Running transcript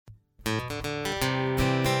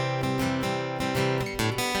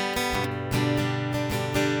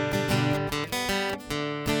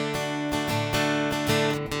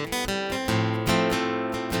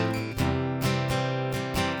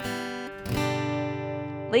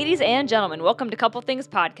Ladies and gentlemen, welcome to Couple Things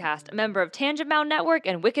Podcast, a member of Tangent Mound Network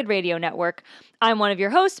and Wicked Radio Network. I'm one of your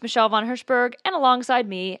hosts, Michelle von Hirschberg, and alongside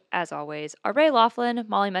me, as always, are Ray Laughlin,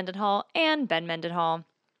 Molly Mendenhall, and Ben Mendenhall.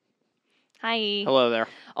 Hi. Hello there.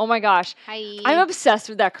 Oh my gosh. Hi. I'm obsessed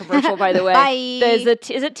with that commercial, by the way. Hi. Is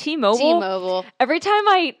it T-Mobile? T-Mobile. Every time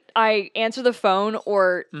I answer the phone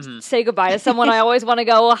or say goodbye to someone, I always want to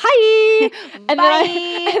go, hi! And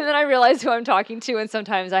then I realize who I'm talking to, and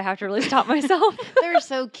sometimes I have to really stop myself. They're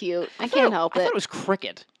so cute. I can't help I it. thought it was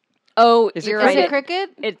Cricket. Oh, Is it you're Is right. it cricket?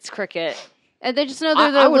 It's Cricket. And they just know they're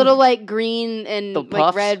I the would- little like green and The like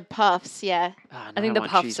puffs? red puffs. Yeah. I think the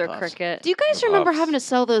puffs are Cricket. Do you guys The remember puffs. having to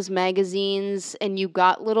sell those magazines and you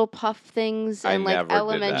got little puff things I in like never did that.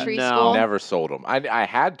 elementary No. school? Never sold them. I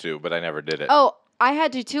had to, but I never did it. Oh, I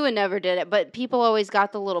had to too and never did it. But people always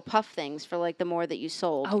got the little puff things for like the more that you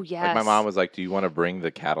sold. Oh, yes. Like my mom was like, "Do you want to bring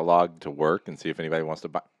the catalog to work and see if anybody wants to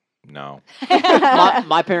buy?" No.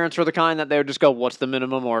 my parents were the kind that they would just go, "What's the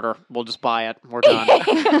minimum order? We'll just buy it. We're done."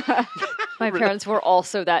 My parents were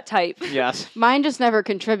also that type. Yes. Mine just never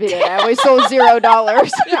contributed. I always sold $0.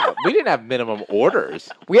 Yeah, we didn't have minimum orders.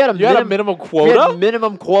 We had a You had a minimum quota.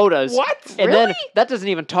 minimum quotas. What? And then Really? that doesn't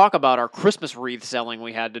even talk about our Christmas wreath selling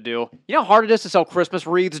we had to do. You know how hard it is to sell Christmas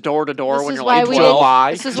wreaths door to door This when is you're why like we 12?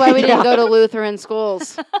 July. This is why we didn't go to Lutheran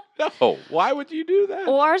schools. No. Why would you do that?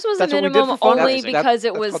 Well, ours was That's a what we did minimum for only fundraising. because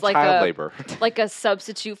it That's was called like child a labor. like a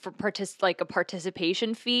substitute for a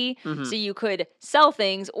participation fee. Mm-hmm. So you could sell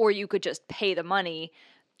things or you could just pay the money.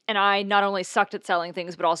 And I not only sucked at selling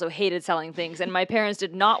things, but also hated selling things. And my parents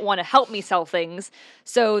did not want to help me sell things.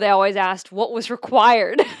 So they always asked what was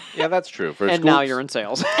required. Yeah, that's true. For And school, now you're in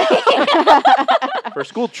sales. for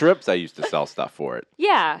school trips, I used to sell stuff for it.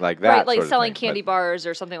 Yeah. Like that Right, like sort of selling thing, candy but- bars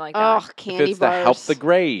or something like Oh, that. If candy it's bars. to help the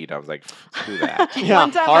grade, I was like, do that. Yeah,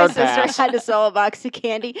 One time my hard sister pass. had to sell a box of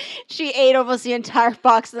candy. She ate almost the entire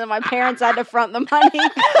box, and then my parents had to front the money.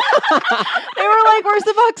 They were like, "Where's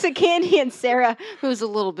the box of candy?" And Sarah, who was a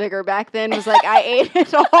little bigger back then, was like, "I ate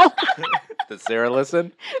it all." Did Sarah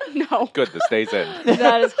listen? No. Good, this stays in.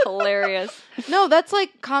 That is hilarious. No, that's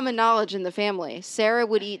like common knowledge in the family. Sarah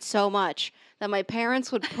would eat so much that my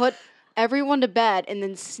parents would put everyone to bed and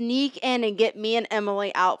then sneak in and get me and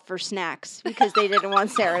Emily out for snacks because they didn't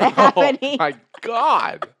want Sarah to have Oh any. my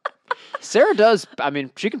God. Sarah does. I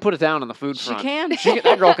mean, she can put it down on the food She front. can.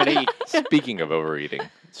 That girl can eat. Speaking of overeating,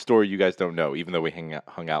 story you guys don't know, even though we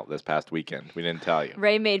hung out this past weekend. We didn't tell you.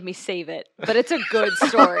 Ray made me save it, but it's a good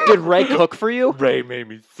story. Did Ray cook for you? Ray made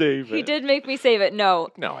me save it. He did make me save it. No.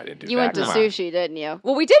 No, I didn't do You that. went to Come on. sushi, didn't you?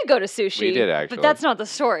 Well, we did go to sushi. We did, actually. But that's not the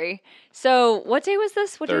story. So, what day was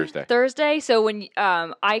this? What day? Thursday. Thursday. So when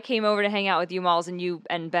I came over to hang out with you, Malls, and you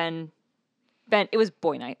and Ben, it was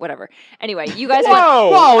boy night, whatever. Anyway, you guys went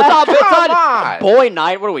Whoa, it's not Come on. boy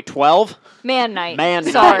night. What are we, 12? man night. Man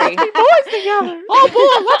night. Sorry. Oh,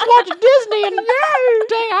 boy, let's watch Disney and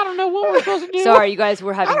dang, I don't know what we're supposed to do. Sorry, you guys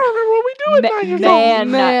were having remember what we doing.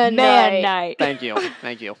 man night. night. Thank you.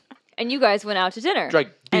 Thank you. And you guys went out to dinner. Drank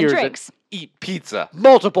and beers drinks. eat pizza.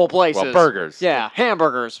 Multiple places. Well, burgers. Yeah,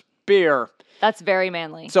 hamburgers, beer, That's very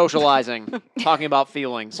manly. socializing, talking about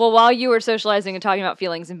feelings. Well, while you were socializing and talking about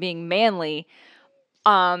feelings and being manly,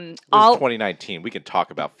 This is I'll 2019. We can talk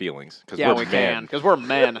about feelings because yeah, we're we men. can, because we're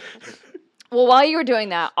men. Well, while you were doing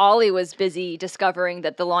that, Ollie was busy discovering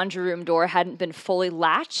that the laundry room door hadn't been fully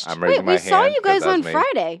latched. I'm Wait, raising my we saw hand you 'cause guys that's on me.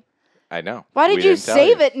 Friday. I know. Why We did you didn't tell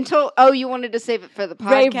save it until? Oh, you wanted to save it for the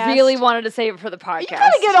Ray podcast. really wanted to save it for the podcast. You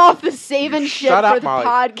gotta get off the saving You shit shut for up, the Molly.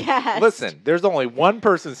 podcast. Listen, there's only one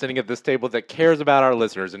person sitting at this table that cares about our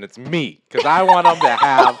listeners, and it's me, because I want them to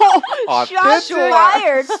have shots authentic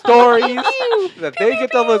fired. stories that they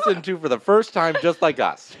get to listen to for the first time, just like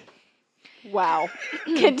us. Wow.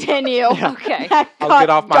 Continue. Okay. That I'll got get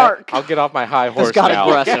off dark. I'll get off my high horse This got now.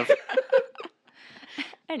 aggressive.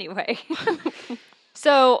 Anyway.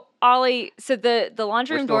 So, Ollie, the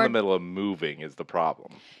laundry We're room still door. in the middle of moving is the problem.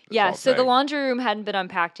 That's Yeah, all so I'm the saying. laundry room hadn't been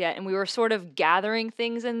unpacked yet, and we were sort of gathering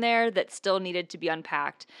things in there that still needed to be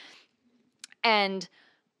unpacked. And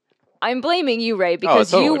I'm blaming you, Ray, because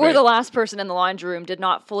totally you were me. the last person in the laundry room, did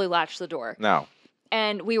not fully latch the door. No.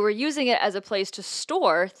 And we were using it as a place to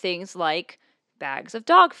store things like bags of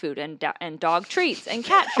dog food and dog treats and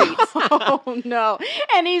cat treats. Oh no.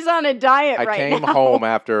 And he's on a diet I right came now. home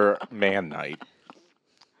after man night,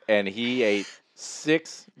 and he ate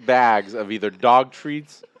 6 bags of either dog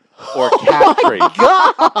treats or cat treats.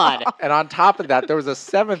 God. And on top of that, there was a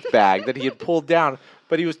 7th bag that he had pulled down,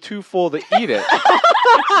 but he was too full to eat it.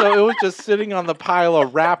 So it was just sitting on the pile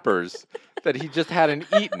of wrappers that he just hadn't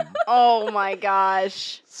eaten. Oh my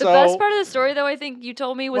gosh. The best part of the story, though, I think you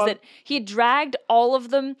told me, was that he dragged all of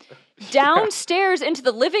them downstairs into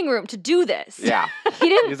the living room to do this. Yeah. He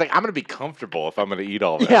didn't. He's like, I'm going to be comfortable if I'm going to eat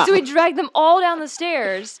all this. Yeah. So he dragged them all down the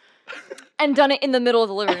stairs and done it in the middle of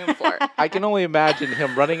the living room floor. I can only imagine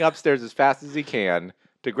him running upstairs as fast as he can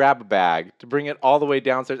to grab a bag, to bring it all the way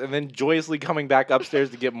downstairs, and then joyously coming back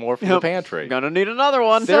upstairs to get more from the pantry. Gonna need another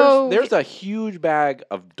one. There's a huge bag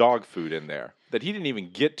of dog food in there that he didn't even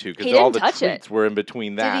get to because all the didn't touch treats were in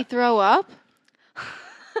between Did he that. throw up?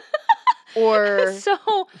 Or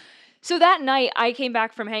So that night, I came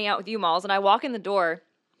back from hanging out with you, Malls, and I walk in the door,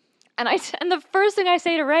 and the first thing I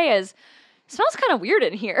say to Ray is, "It smells kind of weird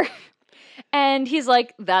in here," and he's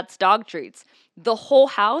like, "That's dog treats." The whole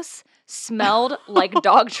house smelled like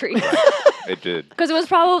dog treats It did. because it was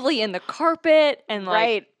probably in the carpet and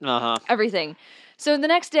like right. everything. So the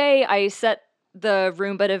next day, I set the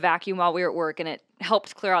room by a vacuum while we were at work, and it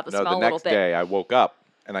helped clear out the smell The a little next bit. day I woke up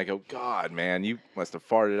and I go, God, man, you must have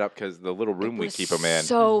farted up because the little room we was keep them in.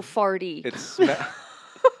 so farty. It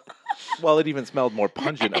well, it even smelled more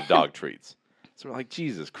pungent of dog treats. So we're like,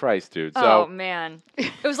 Jesus Christ, dude. Oh So, man,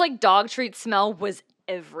 it was like dog treat smell was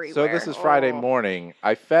everywhere. so this is Friday morning.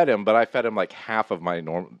 I fed him, but I fed him like half of the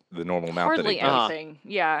normal amount hardly that he does. anything.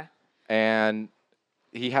 Yeah. And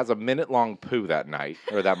he has a minute-long poo that night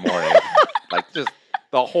or that morning, like just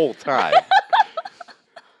the whole time.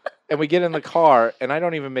 And we get in the car, and I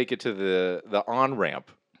don't even make it to the on-ramp.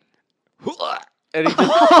 And he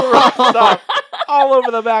just throws up all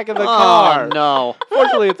over the back of the car. Oh, no.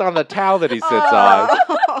 Fortunately, it's on the towel that he sits on.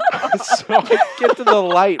 So I get to the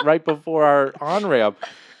light right before our on-ramp,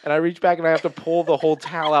 and I reach back, and I have to pull the whole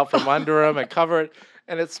towel out from under him and cover it.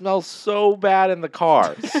 And it smells so bad in the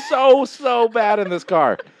car. So bad in this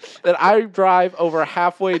car that I drive over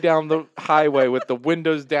halfway down the highway with the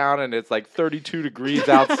windows down and it's like 32 degrees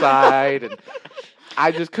outside and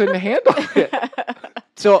I just couldn't handle it.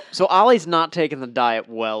 So Ollie's not taking the diet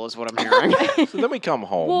well, is what I'm hearing. So then we come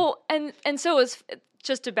home. Well, and so it was,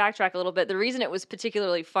 just to backtrack a little bit, the reason it was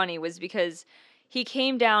particularly funny was because he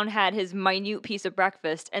came down, had his minute piece of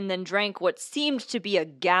breakfast, and then drank what seemed to be a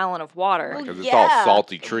gallon of water. Because it's yeah. all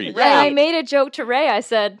salty treats. And I Right. made a joke to Ray. I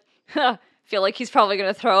said, feel like he's probably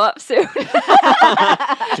going to throw up soon.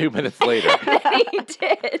 2 minutes later. He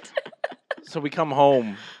did. So we come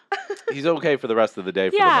home. He's okay for the rest of the day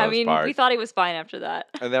for the most Yeah, I mean, part. we thought he was fine after that.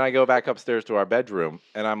 And then I go back upstairs to our bedroom,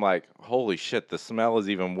 and I'm like, holy shit, the smell is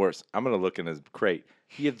even worse. I'm going to look in his crate.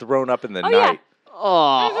 He had thrown up in the yeah. night. Oh.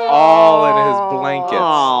 All in his blankets.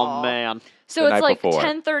 Oh, man. So The it's night like before.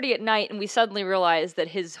 10:30 at night, and we suddenly realize that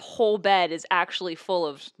his whole bed is actually full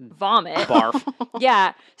of vomit. Barf.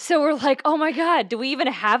 Yeah. So we're like, oh my god, do we even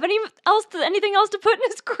have anything else to put in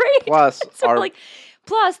his crate? Plus, so our we're like,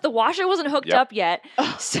 plus the washer wasn't hooked Yep. up yet,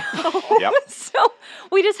 so Yep. so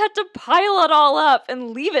we just had to pile it all up and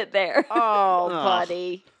leave it there. Oh, Oh.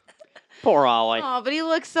 buddy. Poor Ollie. Oh, but he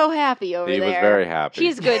looks so happy over he there. was very happy.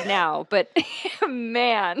 He's good now, but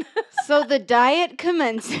man. So the diet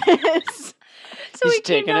commences. So He's he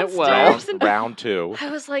came taking it well. downstairs and round two.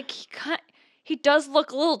 I was like, he does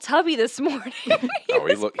look a little tubby this morning. He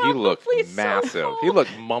looked probably so massive. full. He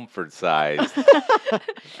looked Mumford sized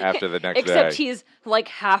after the next Except day. he's like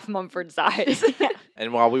half Mumford size.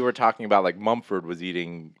 And while we were talking about like Mumford was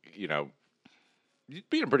eating, he's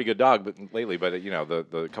being a pretty good dog, but lately, but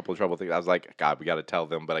the couple of trouble things, I was like, God, we got to tell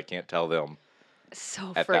them, but I can't tell them.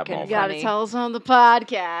 So At that freaking moment. You gotta funny. tell us on the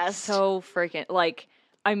podcast. So freaking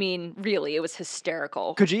I mean, really, it was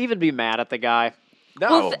hysterical. Could you even be mad at the guy? No,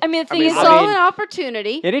 Well, I mean, the thing he is, saw mean- an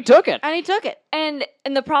opportunity, And he took it. and he took it. and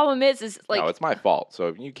the problem is like no, it's my fault.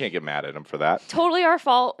 So you can't get mad at him for that. totally our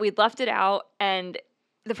fault. We'd left it out, and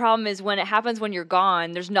the problem is when it happens when you're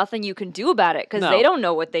gone, there's nothing you can do about it because No. they don't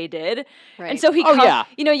know what they did. Right. And so he, Oh, yeah.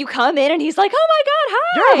 you come in and he's like, "Oh my God,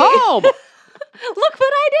 hi! You're home. Look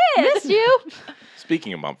what I did! Missed you.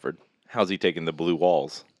 Speaking of Mumford, how's he taking the blue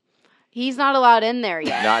walls? He's not allowed in there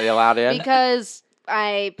yet Not allowed in? because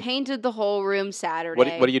I painted the whole room Saturday.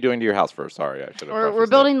 What are you doing to your house first? Sorry, I should have We're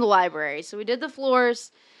prefaced building the library, so we did the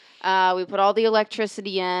floors. We put all the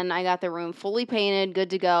electricity in. I got the room fully painted, good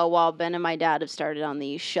to go, while Ben and my dad have started on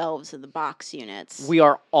the shelves and the box units. We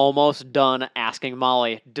are almost done asking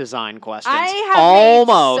Molly design questions. I have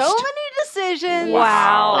almost. made so many decisions.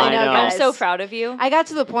 Wow. I know, I know. I'm guys. so proud of you. I got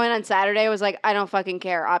to the point on Saturday, I was like, I don't fucking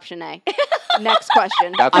care. Option A. Next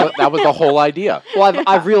question. That was the whole idea. Well,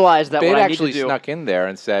 I've realized that They'd what I need actually to do. snuck in there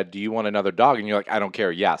and said, "Do you want another dog?" And you're like, "I don't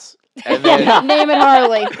care." Yes. And then Name it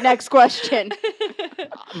Harley. Next question.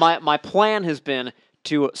 My plan has been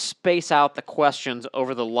to space out the questions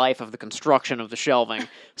over the life of the construction of the shelving.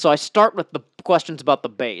 So I start with the questions about the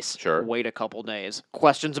base. Sure. Wait a couple days.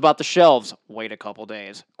 Questions about the shelves. Wait a couple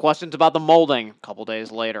days. Questions about the molding. A couple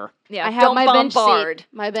days later. Yeah, I have don't my bench bombard. seat.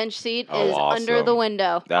 My bench seat Oh, is under the awesome.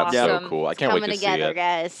 window. That's Awesome. so cool. I It's can't wait coming to see together, it.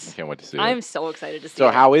 guys. I can't wait to see I'm it. so excited to see So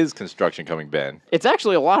it. how is construction coming, Ben? It's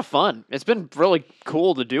actually a lot of fun. It's been really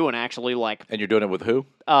cool to do and actually like And you're doing it with who?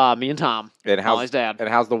 me and Tom, And Molly's dad. And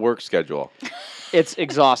how's the work schedule? It's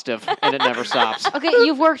exhaustive and it never stops. Okay,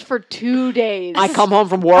 you've worked for 2 days. I come home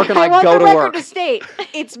from work and I want go the to record work. to state,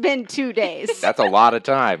 it's been 2 days. That's a lot of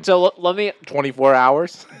time. So let me, 24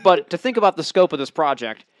 hours? but to think about the scope of this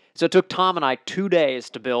project, so it took Tom and I 2 days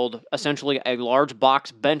to build essentially a large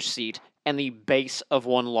box bench seat and the base of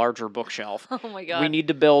one larger bookshelf. Oh my god. We need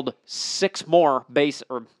to build 6 more bases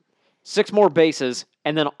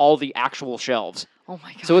and then all the actual shelves. Oh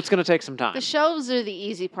my god. So it's going to take some time. The shelves are the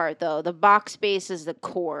easy part, though. The box space is the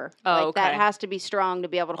core. Oh, That okay. has to be strong to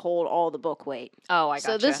be able to hold all the book weight. Oh, I gotcha.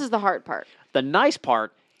 So this is the hard part. The nice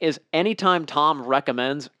part is anytime Tom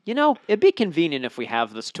recommends, it'd be convenient if we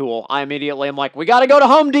have this tool, I immediately am like, we got to go to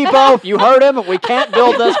Home Depot. You heard him. We can't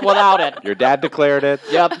build this without it. Your dad declared it.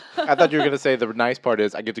 Yep. I thought you were going to say the nice part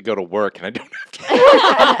is I get to go to work and I don't have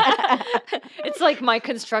to. It's like my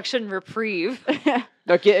construction reprieve.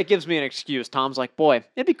 It gives me an excuse. Tom's like, boy,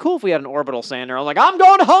 it'd be cool if we had an orbital sander. I'm like, I'm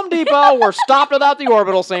going to Home Depot. We're stopped without the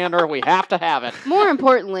orbital sander. We have to have it. More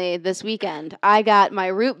importantly, this weekend, I got my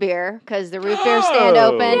root beer because the root beer stand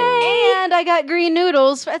Oh. open, and I got green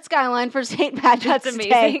noodles at Skyline for St. Patrick's That's Day.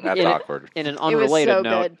 amazing. That's In it- awkward. In an was unrelated so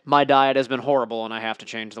note, good. my diet has been horrible and I have to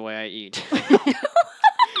change the way I eat.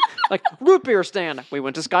 Like, root beer stand. We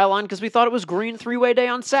went to Skyline because we thought it was Green 3-Way Day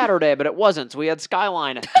on Saturday, but it wasn't. So we had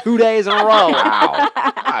Skyline 2 days in a row. Wow.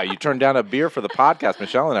 Wow, you turned down a beer for the podcast.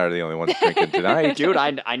 Michelle and I are the only ones drinking tonight. Dude,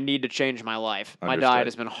 I need to change my life. My Understood. diet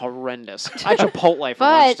has been horrendous. I had Chipotle for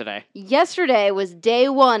lunch But today. yesterday was day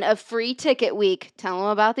 1 of free ticket week. Tell them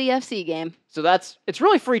about the FC game. So it's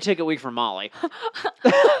really free ticket week for Molly.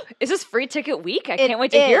 Is this free ticket week? I It can't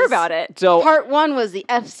wait to hear is. about it. So Part 1 was the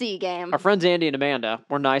FC game. our friends Andy and Amanda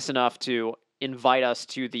were nice enough to invite us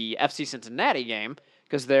to the FC Cincinnati game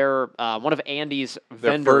because they're one of Andy's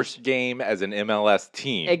Their vendors. first game as an MLS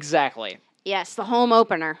team. Exactly. Yes, the home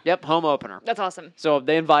opener. Yep, home opener. That's awesome. So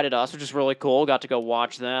they invited us, which is really cool. Got to go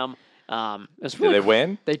watch them. It's Did really they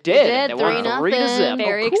win? They did. did, They won 3-0. 3-0.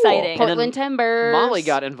 Very cool. exciting. And then Portland Timbers. Molly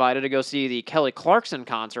got invited to go see the Kelly Clarkson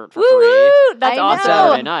concert for Woo free woo! That's I on awesome. know.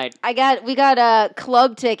 Saturday night. We got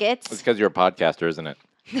club tickets. It's because you're a podcaster, isn't it?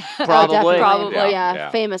 Probably. definitely. Probably. Yeah, Yeah.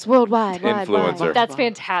 famous worldwide. wide, Influencer. wide. That's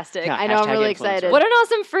fantastic. Yeah. I know, I'm Hashtag really influencer. excited. What an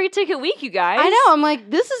awesome free ticket week, you guys. I know. I'm like,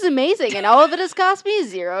 this is amazing, and all of it has cost me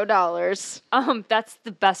 $0. That's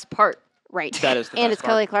the best part. Right. That is the and best it's part.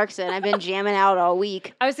 Kelly Clarkson. I've been jamming out all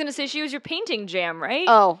week. I was gonna say she was your painting jam, right?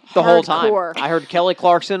 Oh, The whole time. hardcore. I heard Kelly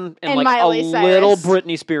Clarkson and, And like Miley a little Cyrus.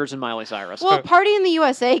 Britney Spears and Miley Cyrus. Well, Party in the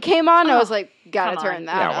USA came on. and I Oh, was like, gotta come turn on.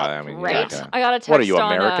 that Yeah, up. well, I mean, Right. yeah. I got a text What are you,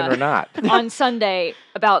 on, American or not? on Sunday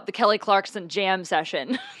about the Kelly Clarkson jam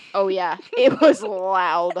session. Oh yeah, it was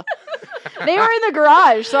loud. They were in the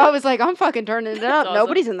garage, so I was like, I'm fucking turning it up. awesome.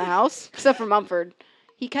 Nobody's in the house except for Mumford.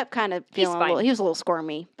 He kept kind of He's feeling fine. he was a little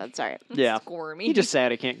squirmy. That's all right. Yeah. Squirmy. He just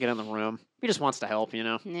sad he can't get in the room. He just wants to help,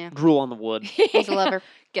 Yeah, Drool on the wood. he's a lover.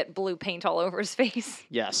 get blue paint all over his face,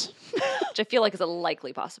 Yes. which I feel like is a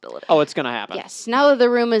likely possibility. Oh, it's going to happen. Yes. Now that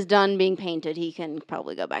the room is done being painted, he can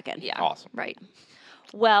probably go back in. Yeah. Awesome. Right.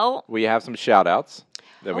 Well, We have some shout outs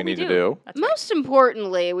that oh, we need to do. That's right. Most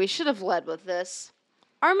importantly, we should have led with this.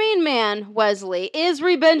 Our main man, Wesley, is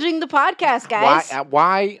rebinging the podcast, guys.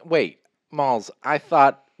 Why? Wait, Malls, I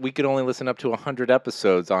thought we could only listen up to 100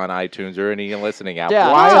 episodes on iTunes or any listening app.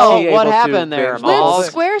 Yeah, Why so is he what able happened to there, binge With all Malls?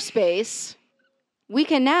 this? Squarespace, we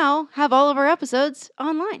can now have all of our episodes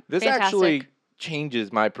online. This Fantastic. actually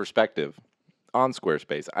changes my perspective on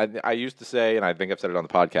Squarespace. I used to say, and I think I've said it on the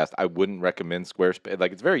podcast, I wouldn't recommend Squarespace.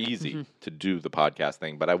 Like, it's very easy to do the podcast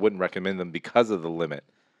thing, but I wouldn't recommend them because of the limit.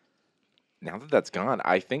 Now that that's gone,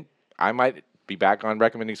 I think I might be back on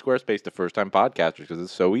recommending Squarespace to first-time podcasters because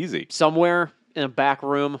it's so easy. Somewhere in a back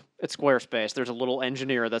room at Squarespace, there's a little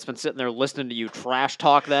engineer that's been sitting there listening to you trash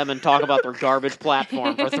talk them and talk about their garbage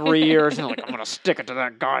platform for 3 years. And they're like, I'm going to stick it to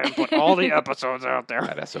that guy and put all the episodes out there.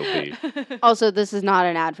 That SOP. Also, this is not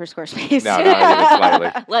an ad for Squarespace. No, not even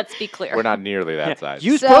slightly. Let's be clear. We're not nearly that size.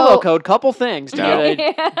 Use So- promo code couple things to No.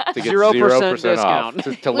 get a to get 0% 0% off,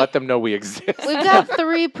 discount. to let them know we exist. We've got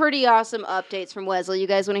 3 pretty awesome updates from Wesley. You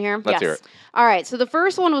guys want to hear them? Let's hear it. All right. So the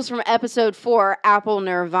first one was from episode 4, Apple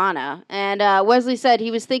Nirvana. And Wesley said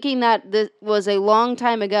he was thinking thinking that this was a long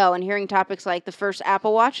time ago and hearing topics like the first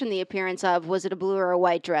Apple Watch and the appearance of, was it a blue or a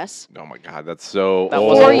white dress? Oh my God, that's so That old.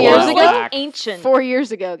 was 4 years ago? back. Ancient. 4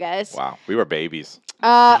 years ago, guys. Wow, we were babies.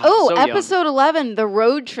 So young. Episode 11, the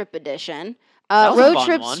road trip edition. That was a Road fun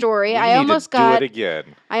trip one. story. We I need almost to got do it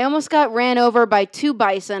again. ran over by 2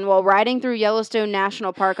 bison while riding through Yellowstone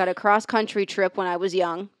National Park on a cross-country trip when I was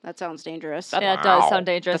young. That sounds dangerous. Yeah, it does Wow. sound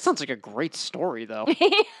That dangerous. sounds like a great story, though.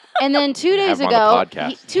 And then 2 days Have him on the ago,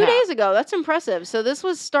 podcast. 2 Yeah. days ago, that's impressive. So this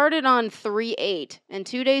was started on 3/8, and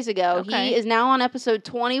 2 days ago, Okay. he is now on episode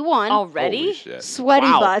 21. Holy Already? shit. Sweaty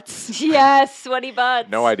Wow. butts. Yes, sweaty butts.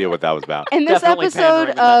 No idea what that was about. In this Definitely episode pandering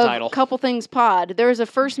with that title. of Couple Things Pod, there is a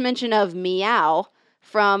first mention of Meow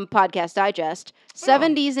from Podcast Digest,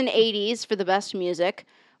 70s and 80s for the best music,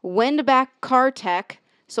 Windback car tech,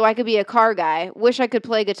 so I could be a car guy, wish I could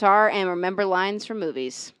play guitar, and remember lines from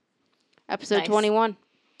movies. Episode Nice. 21.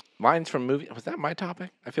 Lines from movie. Was that my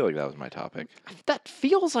topic? I feel like that was my topic. That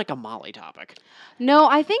feels like a Molly topic. No,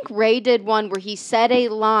 I think Ray did one where he said a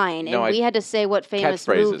line, and No, we had to say what famous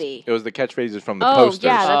Catchphrases. movie. It was the catchphrases from the Oh, posters.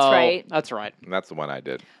 yeah, that's Oh, right. That's right. And that's the one I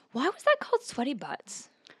did. Why was that called sweaty butts?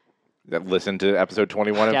 Listen to episode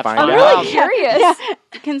 21 and Yeah, find find out. out. I'm curious. Yeah.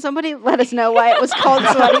 Can somebody let us know why it was called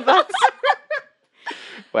Sweaty Butts?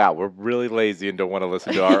 Wow, we're really lazy and don't want to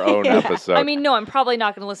listen to our own Yeah. episode. I mean, no, I'm probably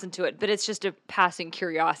not going to listen to it, but it's just a passing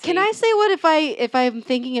curiosity. Can I say what if I'm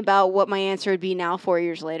thinking about what my answer would be now 4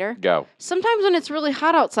 years later? Go. Sometimes when it's really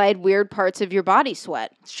hot outside, weird parts of your body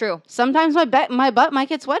sweat. It's true. Sometimes my butt might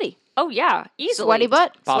get sweaty. Oh, yeah. Easily. Sweaty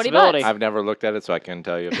butt. Sweaty Possibility. butts. I've never looked at it, so I can't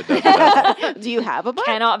tell you if it does. Or doesn't. Do you have a butt?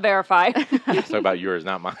 Cannot verify. Let's talk about yours,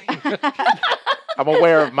 not mine. I'm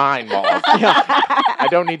aware of mine, Malls. I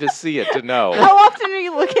don't need to see it to know. How often are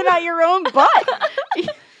you looking at your own butt?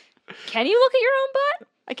 Can you look at your own butt?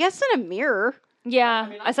 I guess in a mirror. Yeah.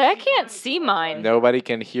 I say I can't see mine. Nobody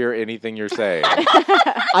can hear anything you're saying.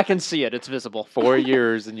 I can see it. It's visible. 4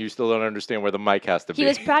 years and you still don't understand where the mic has to He be.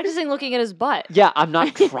 was practicing looking at his butt. Yeah, I'm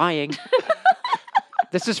not trying.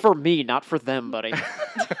 This is for me, not for them, buddy.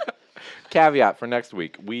 Caveat for next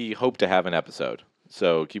week, we hope to have an episode.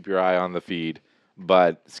 So keep your eye on the feed.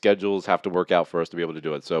 But schedules have to work out for us to be able to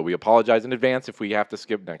do it. So we apologize in advance if we have to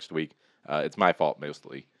skip next week. It's my fault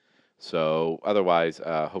mostly. So otherwise,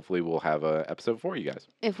 hopefully we'll have an episode for you guys.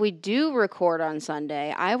 If we do record on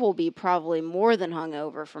Sunday, I will be probably more than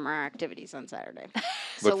hungover from our activities on Saturday.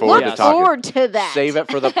 Look So forward to look talking. forward to that. Save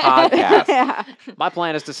it for the podcast. Yeah. My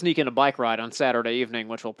plan is to sneak in a bike ride on Saturday evening,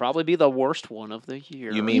 which will probably be the worst one of the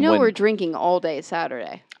year. You mean You know when- we're drinking all day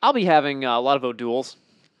Saturday. I'll be having a lot of O'Douls.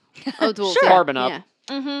 Oh, dual Sure. Carbon up. Yeah.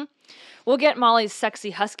 Mm-hmm. We'll get Molly's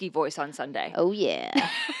sexy husky voice on Sunday. Oh yeah.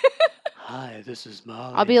 Hi, this is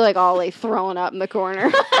Molly. I'll be like Ollie throwing up in the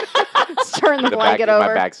corner. Just turn the The back, blanket in over.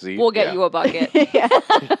 my back seat. We'll get Yeah. you a bucket. Yeah.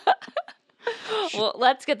 Well,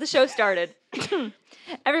 let's get the show started.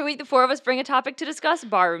 Every week, the four of us bring a topic to discuss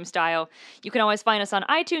barroom style. You can always find us on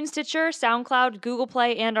iTunes, Stitcher, SoundCloud, Google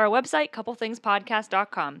Play, and our website,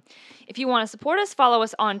 couplethingspodcast.com. If you want to support us, follow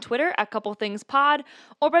us on Twitter at couplethingspod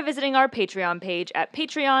or by visiting our Patreon page at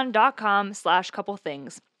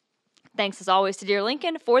patreon.com/couplethings. Thanks as always to Dear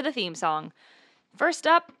Lincoln for the theme song. First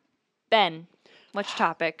up, Ben, what's your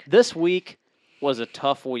topic? This week was a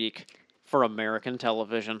tough week for American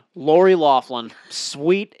television. Lori Loughlin,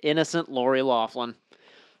 sweet, innocent Lori Loughlin,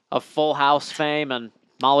 of Full House fame and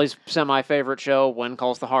Molly's semi-favorite show, When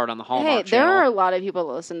Calls the Heart, on the Hallmark Hey, there Channel. are a lot of people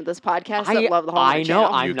that listen to this podcast that love the Hallmark I know.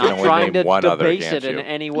 Channel. I'm You can not only trying name to one other, debase can't it in you?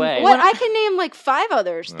 any way. What? I can name like 5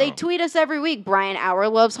 others. They No. tweet us every week. Brian Auer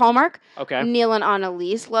loves Hallmark. Okay. Neil and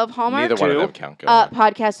Annalise love Hallmark. Neither one of Two. them count. Go on.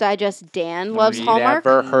 Podcast Digest Dan loves We Hallmark.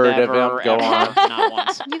 Never heard Never, of him. Go ever, on. Not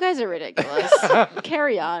once. You guys are ridiculous.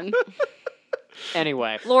 Carry on.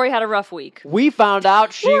 Anyway, Lori had a rough week. we found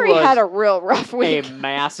out she Lori was had a real rough a week.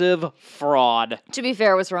 massive fraud. To be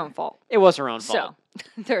fair, it was her own fault. It was her own fault. So,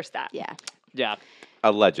 there's that. Yeah. Yeah.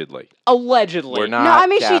 Allegedly. Allegedly. We're not. No, I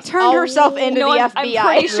mean she Catholic. turned herself into no, the I'm FBI.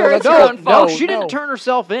 pretty sure it's no, her own fault. No, she No. didn't turn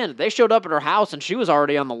herself in. They showed up at her house and she was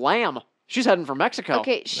already on the lam. She's heading for Mexico.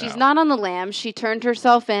 Okay, she's No. not on the lam. She turned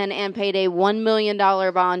herself in and paid a $1 million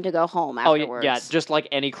bond to go home Oh, afterwards. yeah, just like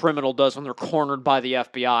any criminal does when they're cornered by the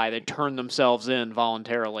FBI. They turn themselves in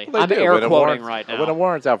voluntarily. They I'm do. air When a quoting warrant's- right When a now.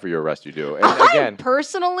 warrant's out for your arrest, you do. And I'm again,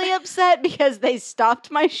 personally upset because they stopped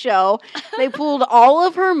my show. They pulled all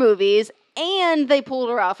of her movies and they pulled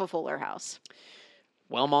her off of Fuller House.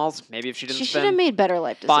 Well, Malls, maybe if she didn't She should have spend made better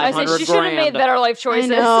life I decisions. said 500 she should have made grand. better life I choices.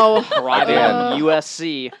 know. riding Uh,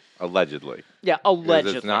 USC. allegedly. Yeah, Because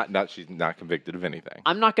allegedly. it's not. She's not convicted of anything.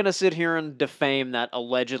 I'm not going to sit here and defame that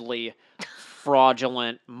allegedly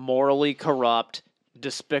fraudulent, morally corrupt,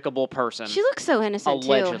 despicable person. She looks so innocent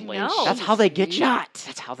Allegedly. No. too. That's how they get you.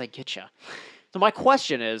 That's how they get you. So my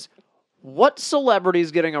question is, what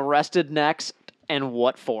celebrity's getting arrested next and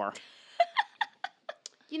what for?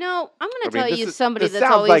 You know, I'm going I to mean, tell this you is- somebody this that's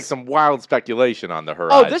sounds always. like some wild speculation on the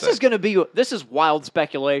horizon. Oh, this is wild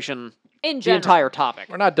speculation. In The general. entire topic.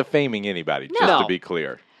 We're not defaming anybody, just No. to be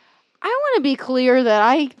clear. I want to be clear that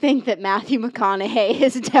I think that Matthew McConaughey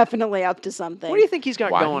is definitely up to something. What do you think he's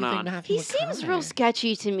got Why going do you think on? Matthew He seems McConaughey? real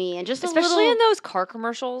sketchy to me, and just Especially a little. in those car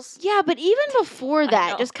commercials. Yeah, but even before know.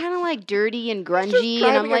 that, just kind of like dirty and He's just grungy, and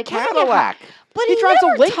I'm driving a like, how do you Cadillac. But He he drives a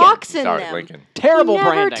never Lincoln. talks in Sorry, them. Lincoln. Terrible he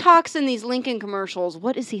never branding. talks in these Lincoln commercials.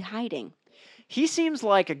 What is he hiding? He seems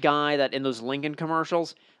like a guy that in those Lincoln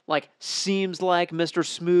commercials, like, seems like Mr.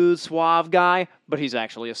 Smooth, suave guy, but he's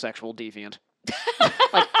actually a sexual deviant.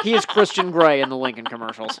 Like, he is Christian Grey in the Lincoln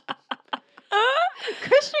commercials.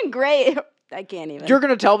 Christian Grey. I can't even. You're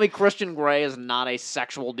going to tell me Christian Grey is not a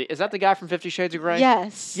sexual Is that the guy from 50 Shades of Grey?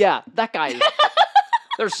 Yes. Yeah, that guy is.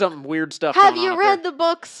 There's some weird stuff Have going on you up read there. the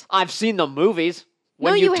books? I've seen the movies.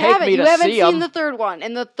 When no, you you take haven't. me to You haven't see seen them. the third one,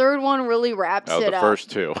 and the third one really wraps Oh, it the up. first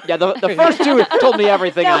two. Yeah, the first two told me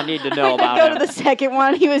everything No, I need to know when about I go him. to the second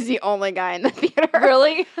one, he was the only guy in the theater.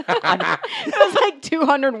 Really? It was like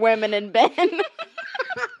 200 women in Ben.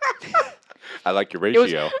 I like your It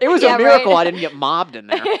was, ratio. it was Yeah, a miracle right. I didn't get mobbed in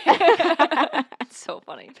there. It's so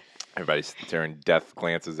funny. Everybody's staring death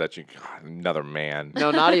glances at you. God, another man. No,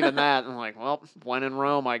 not even that. I'm like, well, when in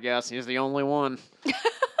Rome, I guess. He's the only one.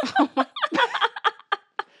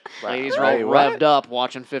 Ladies are all Wait, what? revved up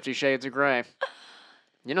watching 50 Shades of Grey.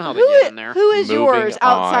 You know how they Who get i- in there. who is Moving yours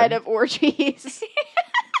outside on. of orgies?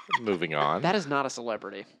 Moving on. That is not a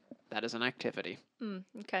celebrity. That is an activity.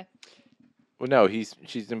 Okay. Well, no,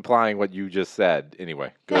 she's implying what you just said.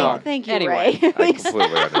 Anyway, go on. Thank you, Anyway, Ray. I completely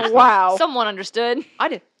understand. Wow. Someone understood.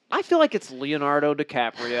 I feel like it's Leonardo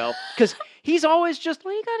DiCaprio because he's always just.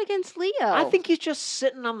 What do you got against Leo? I think he's just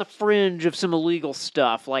sitting on the fringe of some illegal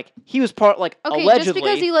stuff. Like he was part, like Okay, allegedly, just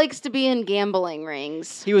because he likes to be in gambling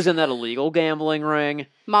rings. he was in that illegal gambling ring.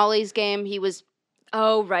 Molly's game, he was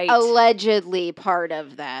Oh, right. allegedly part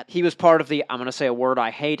of that. He was part of the. I'm going to say a word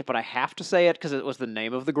I hate, but I have to say it because it was the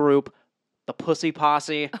name of the group, the Pussy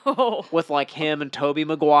Posse, Oh. with like him and Toby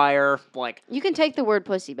Maguire. Like You can take the word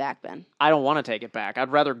pussy back, Ben. I don't want to take it back.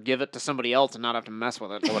 I'd rather give it to somebody else and not have to mess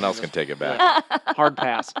with it. Someone else can take it back. Hard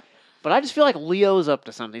pass. But I just feel like Leo's up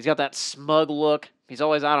to something. He's got that smug look. He's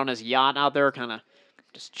always out on his yacht out there, kind of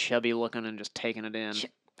just chubby looking and just taking it in.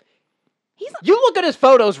 You look at his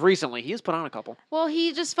photos recently. He has put on a couple. Well,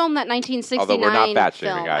 he just filmed that 1969 Although we're not fat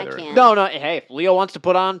film. shaming I either. can't. No, hey, if Leo wants to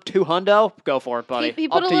put on 2 hundo, go for it, buddy. He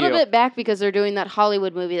Up put a to little you. bit back because they're doing that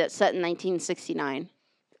Hollywood movie that's set in 1969.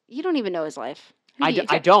 You don't even know his life. Who I do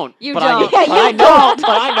you- don't. You but don't. I, Yeah, but you I know. don't. But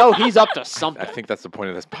I know he's up to I something. think that's the point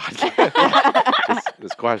of this podcast.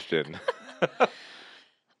 this question.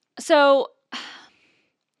 So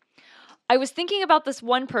I was thinking about this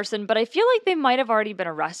one person, but I feel like they might have already been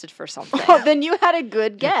arrested for something. Oh, then you had a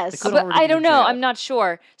good guess. could But already I be in don't know. jail. I'm not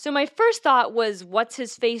sure. So my first thought was, what's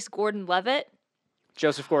his face, Gordon Levitt?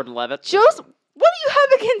 Joseph Gordon-Levitt. Joseph, what do you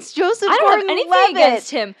have against Joseph I don't have Gordon-Levitt? anything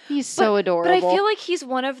against him. He's so adorable. But I feel like he's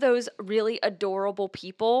one of those really adorable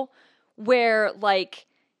people where, like,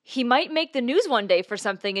 he might make the news one day for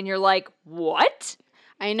something and you're like, what?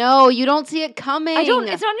 I know, you don't see it coming. It's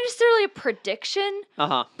not necessarily a prediction,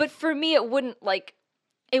 Uh-huh. but for me, it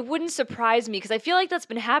wouldn't surprise me because I feel like that's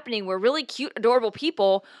been happening where really cute, adorable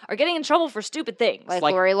people are getting in trouble for stupid things. Like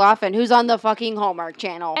Like- Lori Loughlin, who's on the fucking Hallmark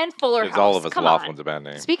Channel. And Fuller Gives House. all of us Come Laughlin's on. a bad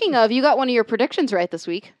name. Speaking of, you got one of your predictions right this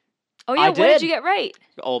week. Oh, yeah. I What did did. you get right?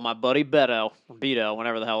 Oh, my buddy Beto,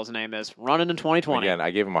 whatever the hell his name is, running in 2020. Again, I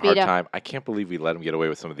gave him a hard Beat up. time. I can't believe we let him get away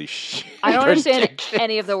with some of these shit. I don't understand Predictions.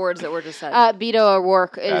 any of the words that were just said. Beto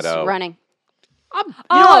O'Rourke is Beto. running. You know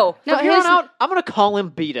Oh. what? No, From here on his- out, I'm going to call him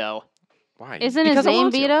Beto. Why? Isn't his Because I name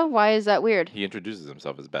want to. Beto? Why is that weird? He introduces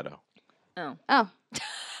himself as Beto. oh. Oh.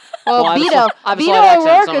 Well, Well, I have a Beto, slight- I have a slight Beto accent, so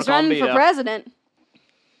O'Rourke I'm is gonna call him running for Beto. president.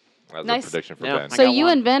 That was Nice. a prediction for Yeah, Ben. I So got you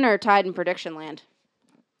one. and Ben are tied in prediction land.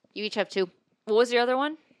 You each have 2. What was your other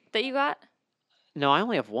one that you got? No, I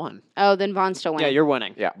only have one. Oh, then Vaughn's still winning. Yeah, you're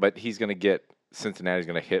winning. Yeah, but he's going to get Cincinnati's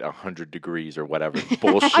going to hit 100 degrees or whatever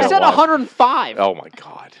bullshit. I said was. 105. Oh my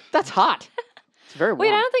god. That's hot. It's very warm.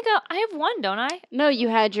 Wait, I don't think I have one, don't I? No, you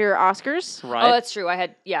had your Oscars. Right. Oh, that's true. I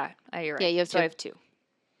had, you're right. Yeah, you have so 2. I have 2.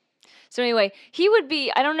 So anyway, he would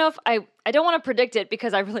be, I don't know if I don't want to predict it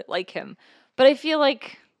because I really like him, but I feel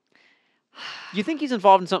like You think he's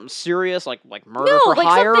involved in something serious, like murder No, for like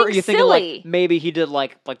hire? Or something you think silly. like maybe he did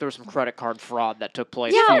like there was some credit card fraud that took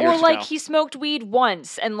place a Yeah, few or years like ago? he smoked weed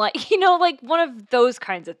once and like, like one of those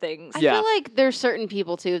kinds of things. I Yeah. feel like there's certain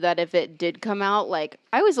people too that if it did come out, like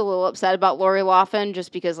I was a little upset about Lori Loughlin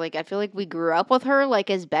just because like I feel like we grew up with her like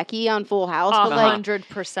as Becky on Full House, but like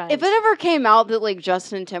 100%. if it ever came out that like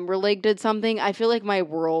Justin Timberlake did something, I feel like my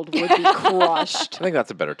world would be crushed. I think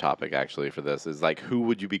that's a better topic actually for this. Is like, who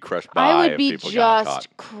would you be crushed by? I would if be people got caught?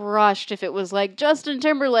 just crushed if it was like Justin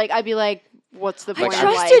Timberlake. I'd be like, what's the I point of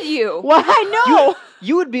trusted life? you. Well, I know.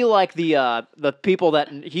 You would be like the people that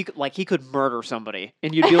he could murder somebody,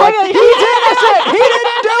 and you'd be like, He's innocent! He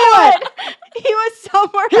didn't do it! He was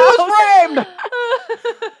somewhere He else. was framed!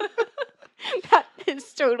 That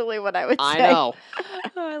is totally what I would say. I know.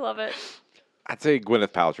 Oh, I love it. I'd say Gwyneth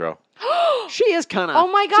Paltrow. She is kind of.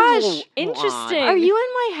 Oh my gosh. Interesting. Are you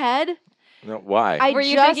in my head? No, why? I Were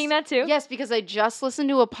you just- thinking that too? Yes, because I just listened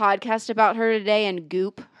to a podcast about her today and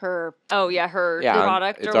Goop, her. Oh yeah, her yeah,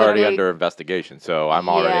 product it's or already whatever. under investigation, so I'm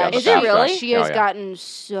already Yeah, on the Is it fast really? track. She has Oh, yeah. gotten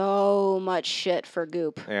so much shit for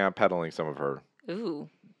Goop. Yeah, peddling some of her Ooh.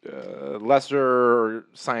 lesser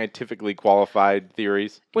scientifically qualified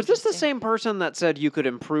theories. Was this the Interesting. same person that said you could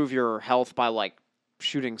improve your health by like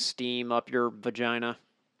shooting steam up your vagina?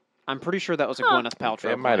 I'm pretty sure that was a Huh. Gwyneth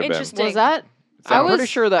Paltrow. It might have been. Interesting. Was that? I'm pretty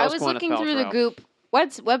sure that was I was Gwyneth looking through the Paltrow. Goop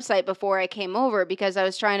website before I came over because I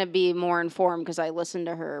was trying to be more informed because I listened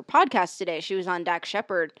to her podcast today. She was on Dak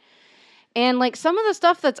Shepard. And like some of the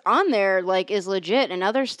stuff that's on there like is legit and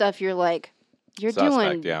other stuff you're like you're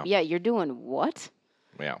Suspect, doing yeah. you're doing what?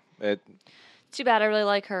 Yeah, Too bad I really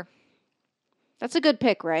like her. That's a good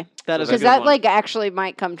pick, Ray. That is a Because good that one. like actually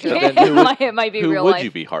might come true. So then who would- it might be who real would life.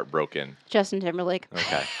 you be heartbroken? Justin Timberlake.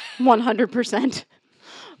 Okay. 100%.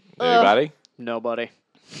 Anybody? Nobody.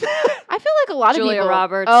 I feel like a lot Julia of people.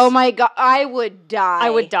 Roberts. Oh my god, I would die. I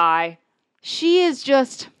would die. She is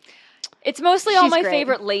just. It's mostly all She's my great.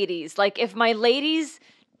 favorite ladies. Like if my ladies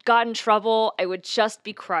got in trouble, I would just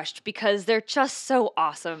be crushed because they're just so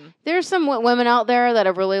awesome. There's some women out there that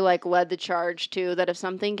have really like led the charge too. That if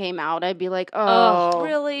something came out, I'd be like, oh,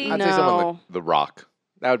 really? I'd say someone No. like The Rock.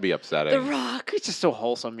 That would be upsetting. The Rock. He's just so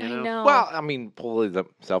wholesome, you I know? know. Well, I mean, pulling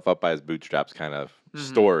himself up by his bootstraps kind of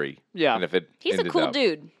story. Yeah. And if it He's a ended cool up-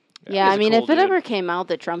 dude. Yeah, He's I a mean, cool if it dude. ever came out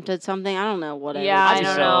that Trump did something, I don't know what I Yeah, would I do.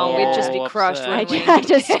 don't know. We'd just be so crushed, upset. wouldn't I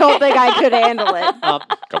just don't think I could handle it.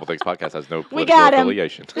 Couple Things Podcast has no We political got him.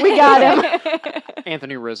 affiliation. We got him.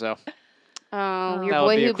 Anthony Rizzo. Oh, your That would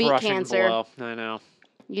boy be who a beat crushing cancer. blow. I know.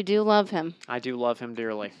 You do love him. I do love him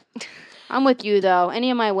dearly. I'm with you though.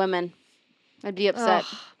 Any of my women, I'd be upset.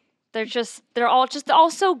 Ugh. They're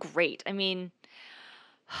all so great. I mean,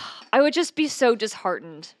 I would just be so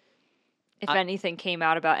disheartened if anything came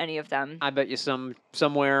out about any of them. I bet you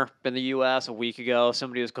somewhere in the U.S. a week ago,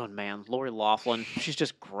 somebody was going, man, Lori Loughlin, she's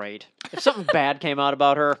just great. If something bad came out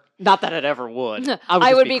about her, not that it ever would,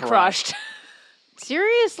 I would just be crushed.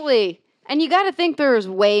 Seriously. And you got to think there's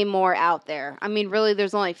way more out there. I mean, really,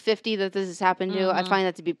 there's only 50 that this has happened to. I find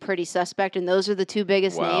that to be pretty suspect. And those are the two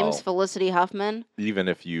biggest Well- names, Felicity Huffman. Even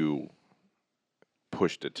if you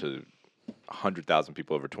pushed it to 100,000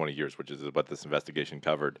 people over 20 years, which is what this investigation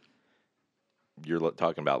covered, you're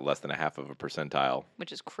talking about less than a half of a percentile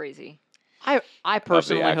Which is crazy. I of the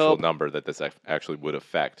personally actual hope. number that this actually would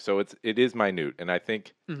affect. So it is minute, and I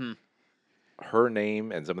think Mhm. her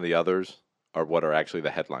name and some of the others are what are actually the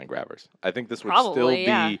headline grabbers. I think this would Probably, still be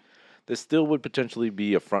yeah. this still would potentially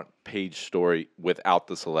be a front page story without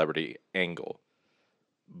the celebrity angle.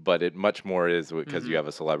 But it much more is because you have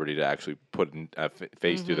a celebrity to actually put a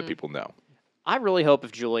face to that people know. I really hope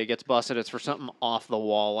if Julia gets busted, it's for something off the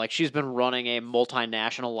wall. Like she's been running a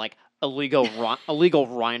multinational, like illegal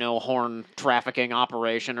rhino horn trafficking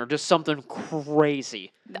operation, or just something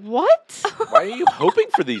crazy. What? Why are you hoping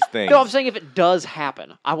for these things? No, I'm saying if it does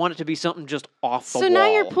happen, I want it to be something just off the So wall. now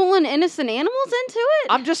you're pulling innocent animals into it?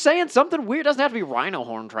 I'm just saying something weird. Doesn't have to be rhino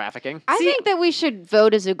horn trafficking. I think that we should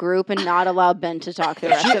vote as a group and not allow Ben to talk the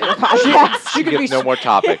rest of the podcast. She could be Get no more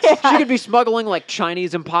topics. She could be smuggling like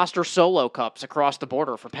Chinese imposter solo cups across the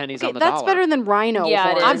border for pennies on the That's dollar. better than rhino Yeah,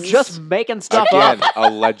 it horns. I'm just making stuff Again, up.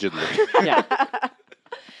 allegedly. Yeah.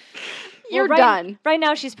 You're Well, done. Right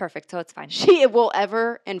now, she's perfect, so it's fine. She will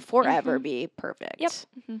ever and forever be perfect. Yep.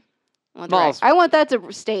 Well, that's Malls. right. I want that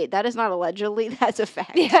to state. That is not allegedly. That's a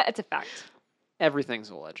fact. Yeah, it's a fact. Everything's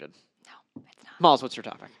alleged. No, it's not. Malls, what's your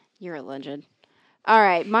topic? You're a legend. All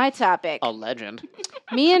right, my topic. A legend.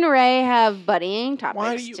 Me and Ray have buddying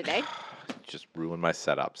Why do topics you today. just ruin my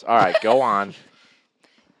setups? All right, go on.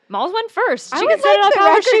 Malls went first. I She would can set it like up the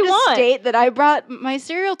however record she to wants. state that I brought my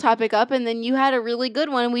cereal topic up, and then you had a really good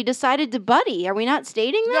one, and we decided to buddy. Are we not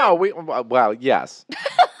stating that? No, well, yes.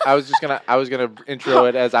 I was gonna intro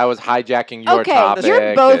it as I was hijacking your Okay, topic.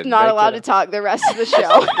 you're both and not make allowed it to talk the rest of the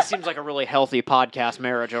show. This seems like a really healthy podcast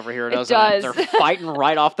marriage over here, doesn't does. it? They're fighting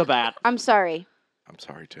right off the bat. I'm sorry. I'm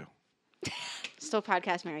sorry too. Still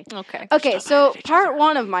podcast married. Okay. Okay, so part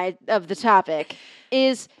one of the topic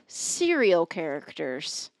is serial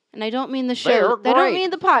characters. And I don't mean the show. They're I don't great. mean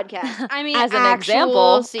the podcast. I mean As an actual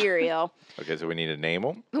example. cereal. Okay, so we need to name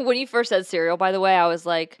them. When you first said cereal, by the way, I was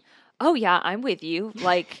like, oh, yeah, I'm with you.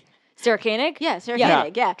 Like, Sarah Koenig? Yeah, Sarah Yeah.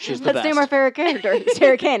 Koenig. Yeah, She's the Let's name best. our favorite character,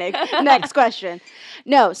 Sarah Koenig. Next question.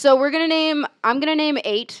 No, so I'm gonna name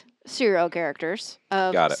 8 cereal characters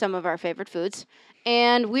Got of it. some of our favorite foods,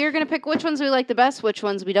 and we're gonna pick which ones we like the best, which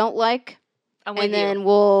ones we don't like, I'm with and then you.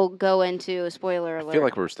 we'll go into spoiler alert. I feel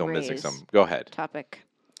like we're still missing Ray's some. Go ahead. topic.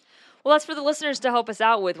 Well, that's for the listeners to help us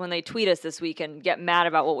out with when they tweet us this week and get mad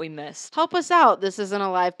about what we missed. Help us out. This isn't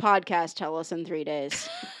a live podcast. Tell us in 3 days.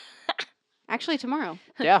 Actually, tomorrow.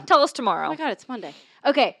 Yeah. Tell us Oh tomorrow. my God, it's Monday.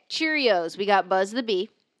 Okay, Cheerios. We got Buzz the Bee,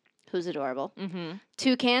 who's adorable. Mm-hmm.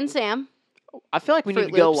 Toucan Sam. I feel like we need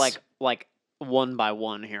Fruit to go Loops. like one by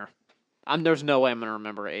one here. There's no way I'm gonna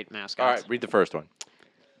remember 8 mascots. All right, read the first one.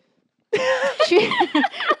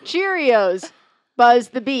 Cheerios. Buzz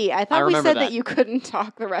the Bee. I thought we remember said that that. you couldn't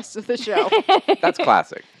talk the rest of the show. That's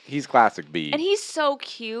classic. He's classic B. And he's so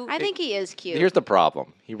cute. I think he is cute. Here's the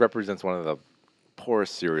problem. He represents one of the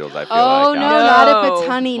poorest cereals I feel oh, like. no, out not if it's No.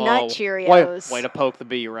 Honey Nut Whoa. Cheerios. Way to poke the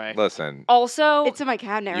bee, Ray. there. Listen, Also, It's in my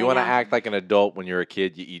cabinet you right want to now. act like an adult when you're a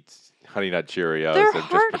kid. You eat Honey Nut Cheerios They're and just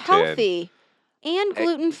heart pretend. healthy and Hey,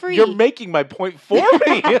 gluten free. You're making my point for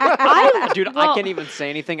me. Dude, I Well- can't even say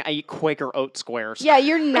anything. I eat Quaker oat squares. Yeah,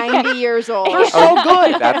 you're 90 years old. They're so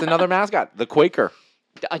good. That's another mascot, the Quaker.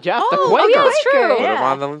 Yeah, the Oh, Quaker. yeah, that's true. Put him Yeah,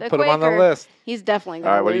 on the put him on the Quaker. list. He's definitely All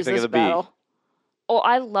going right, to what do you lose think of this the bee? battle. oh,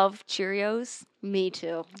 I love Cheerios. Me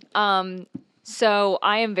too. So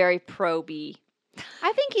I am very pro bee.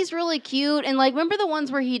 I think he's really cute. And, like, remember the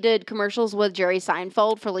ones where he did commercials with Jerry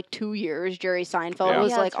Seinfeld for, like, 2 years? Jerry Seinfeld Yeah.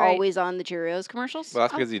 was, Yeah, like, that's right. always on the Cheerios commercials. Well,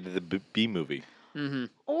 that's because he did the bee movie. Mm-hmm.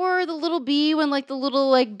 Or the little bee when, like, the little,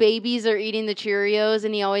 like, babies are eating the Cheerios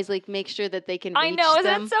and he always, like, makes sure that they can I reach know, isn't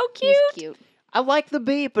them. that so cute? He's cute. I like the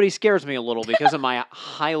bee, but he scares me a little because of my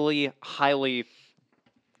highly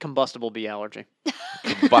combustible bee allergy.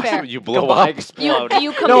 Fair. You blow I up. explode.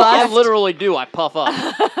 you no, I combust. literally do. I puff up.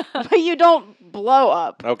 But you don't blow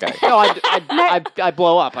up. Okay. No, I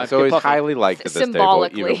blow up. I So get he's puffy. highly liked at this table,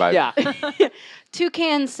 Symbolically. even by Yeah.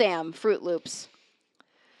 Toucan Sam, Fruit Loops.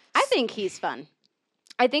 I think he's fun.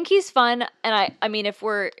 I think he's fun, and I mean, if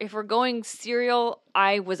we're going cereal,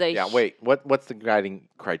 I was a Yeah, wait. What's the guiding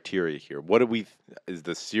criteria here? What do we? Is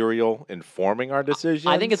the cereal informing our decision?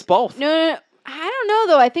 I think it's both. No. I don't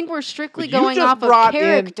know, though. I think we're strictly But you going just off of brought in-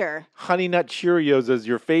 character. Honey Nut Cheerios as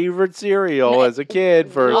your favorite cereal as a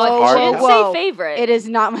kid for Whoa, part I whoa, didn't whoa. say favorite. It is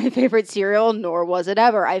not my favorite cereal, nor was it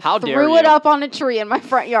ever. I How dare threw it you. up on a tree in my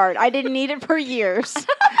front yard. I didn't eat it for years.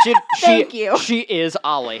 Thank you. She is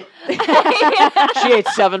Ollie. She ate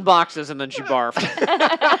 7 boxes and then she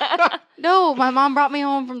barfed. No, my mom brought me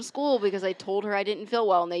home from school because I told her I didn't feel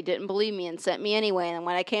well, and they didn't believe me and sent me anyway. And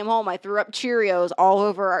when I came home, I threw up Cheerios all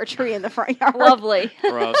over our tree in the front yard. Lovely.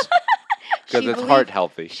 Gross. because She it's believed- heart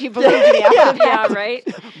healthy. She believed me. I would've Yeah, had right.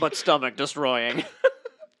 But stomach destroying.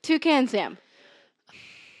 Toucan Sam.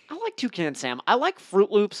 I like Toucan Sam. I like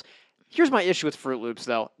Fruit Loops. Here's my issue with Fruit Loops,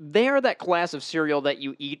 though. They're that class of cereal that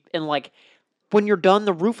you eat, and like when you're done,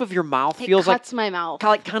 the roof of your mouth It feels cuts my mouth.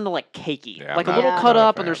 kind of like cakey, Yeah, like I'm a little not- cut not a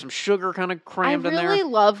up, and fan. there's some sugar kind of I crammed in really there.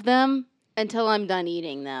 love them until I'm done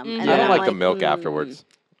eating them. Mhm. And I then don't I'm like the milk afterwards.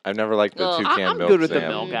 I've never liked the Ugh. toucan I'm milk. good with the Sam.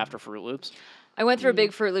 milk after Fruit Loops. I went through a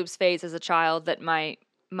big Fruit Loops phase as a child that my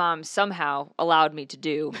mom somehow allowed me to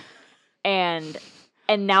do, and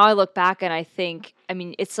now I look back and I think, I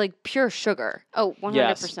mean, it's like pure sugar. Oh,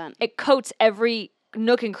 100%. It coats every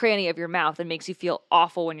nook and cranny of your mouth and makes you feel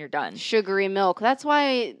awful when you're done. Sugary milk. That's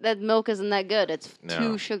why that milk isn't that good. It's No.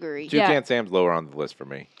 too sugary. Toucan Yeah. Sam's lower on the list for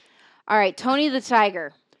me. All right, Tony the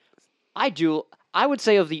Tiger. I would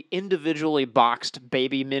say of the individually boxed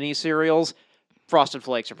baby mini cereals, Frosted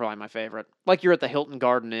Flakes are probably my favorite. Like you're at the Hilton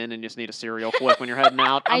Garden Inn and you just need a cereal quick when you're heading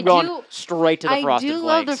out. I'm going straight to the I Frosted do Flakes.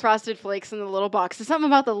 love the Frosted Flakes in the little box. There's something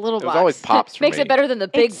about the little It was box. always Pops for Makes me. it better than the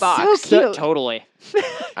big It's box. so cute. Totally.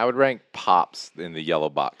 I would rank Pops in the yellow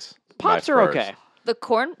box. Pops my are first. okay. The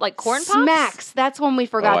corn pops? Smacks. That's when we Oh,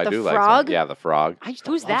 forgot I the do frog. like yeah, the frog. I used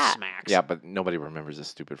to Who's love that? Smacks. Yeah, but nobody remembers this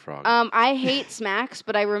stupid frog. I hate Smacks,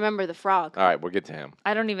 but I remember the frog. All right, we'll get to him.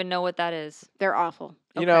 I don't even know what that is. They're awful.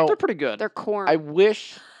 You know, They're pretty good. They're corn. I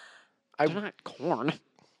wish They're not corn.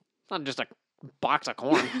 Not just a box of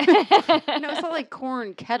corn. No, it's not like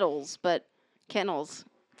corn kettles, but kennels.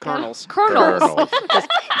 Kernels. Kernels.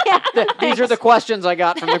 Yeah, These are the questions I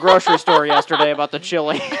got from the grocery store yesterday about the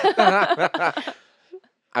chili.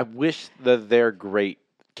 I wish the "they're great"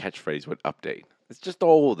 catchphrase would update. It's just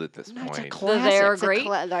old at this That's a point. classic. They're It's a great.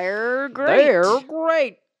 they're great. They're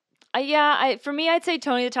great. For me, I'd say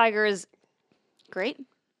Tony the Tiger is. Great.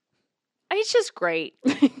 He's just great.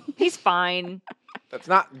 He's fine. That's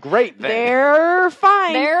not great. Then. They're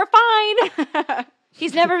fine. They're fine.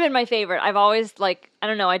 He's never been my favorite. I've always I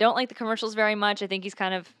don't know. I don't like the commercials very much. I think he's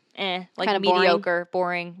kind of like Kinda boring. mediocre,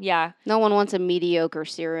 boring. Yeah, No one wants a mediocre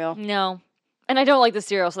cereal. no. And I don't like the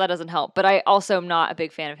cereal, so that doesn't help. But I also am not a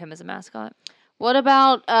big fan of him as a mascot. What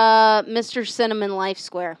about Mr. Cinnamon Life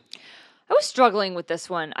Square? I was struggling with this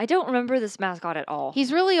one. I don't remember this mascot at all.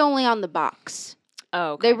 He's really only on the box.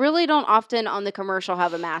 Oh, okay. They really don't often on the commercial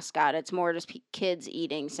have a mascot. It's more just kids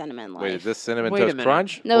eating Cinnamon Life. Wait, is this Cinnamon Wait a Toast minute.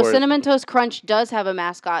 Crunch? No, Or is- Cinnamon Toast Crunch does have a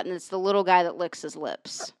mascot, and it's the little guy that licks his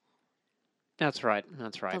lips. That's right.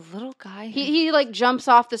 That's right. the little guy. He like jumps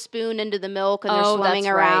off the spoon into the milk, and they're Oh, swimming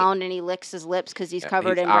that's right. around, and he licks his lips because he's Yeah,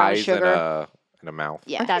 covered he's in brown eyes sugar. and a mouth.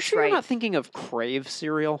 Yeah, That's sure right. You're not thinking of Crave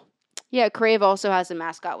cereal? yeah. Crave also has a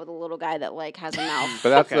mascot with a little guy that like has a mouth. But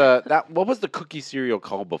that's Okay. that. What was the cookie cereal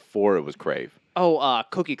called before it was Crave? Oh,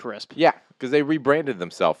 Cookie Crisp. Yeah, because they rebranded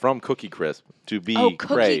themselves from Cookie Crisp to be Cookie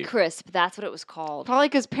Crave. Crisp. That's what it was called. Probably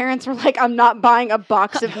because parents were like, "I'm not buying a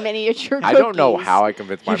box of miniature cookies." I don't know how I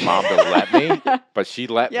convinced my mom to let me, but she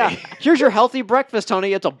let Yeah. me. Here's your healthy breakfast,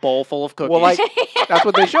 Tony. It's a bowl full of cookies. Well, like that's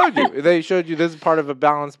what they showed you. They showed you this is part of a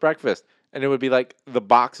balanced breakfast, and it would be like the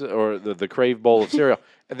box or the Crave bowl of cereal,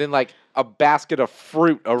 and then like a basket of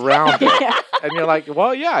fruit around it. Yeah. And you're like,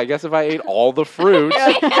 well, yeah, I guess if I ate all the fruit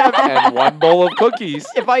and one bowl of cookies,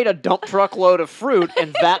 if I eat a dump truck load of fruit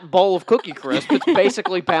and that bowl of Cookie Crisp, it's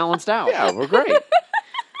basically balanced out. yeah, we're great.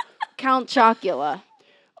 Count Chocula.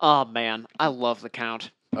 Oh, man. I love the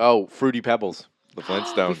Count. Oh, Fruity Pebbles, the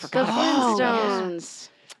Flintstones. The forgot about that. Flintstones.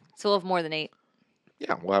 So we'll have more than 8.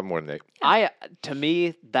 Yeah, we'll have more than that. To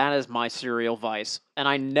me, that is my cereal vice. And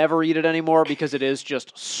I never eat it anymore because it is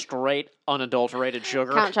just straight, unadulterated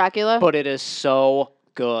sugar. Count Chocula. But it is so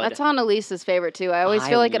good. That's Annalisa's favorite too. I always I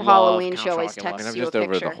feel like at love Halloween Count she always Chocula. I mean, texts I'm you just a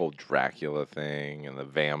over picture. the whole Dracula thing and the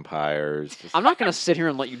vampires. Just- I'm not going to sit here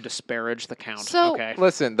and let you disparage the Count. So- okay.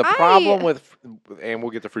 Listen, the problem with, and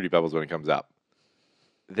we'll get to Fruity Pebbles when it comes up,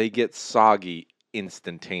 they get soggy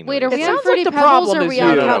instantaneously. Wait, are It we on sounds like Fruity the Pebbles problem or are is we you.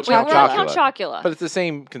 on No, no, Count no, We're on Chocula? Count Chocula. But it's the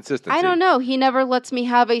same consistency. I don't know. He never lets me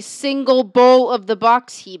have a single bowl of the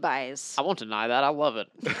box he buys. I won't deny that. I love it.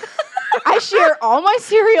 I share all my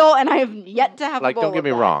cereal, and I have yet to have Like, a bowl don't get of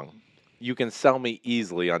me that. wrong. You can sell me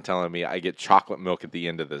easily on telling me I get chocolate milk at the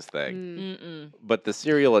end of this thing. Mm-mm. But the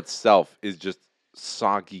cereal itself is just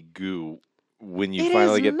soggy goo when you It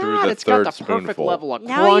finally is get through not. the It's got third the perfect spoonful. level of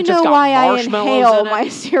Now crunch. you know It's got why I marshmallows inhale in it. my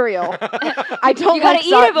cereal. I don't You gotta like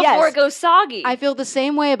eat it before yes. it goes soggy. I feel the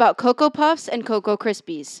same way about Cocoa Puffs and Cocoa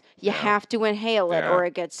Krispies. You Yeah. have to inhale it Yeah. or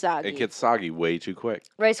it gets soggy. It gets soggy way too quick.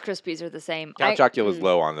 Rice Krispies are the same. Count Chocula's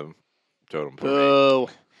low on the totem pole.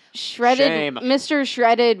 Boo. shredded Shame. Mr.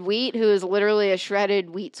 Shredded Wheat, who is literally a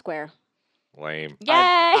shredded wheat square. Lame. Yay!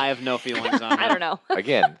 I have no feelings on I it. don't know.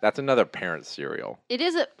 Again, that's another parent cereal.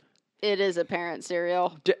 It is a parent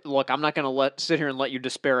cereal. Look, I'm not going to sit here and let you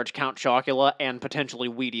disparage Count Chocula and potentially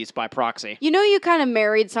Wheaties by proxy. You know, you kind of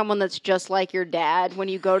married someone that's just like your dad when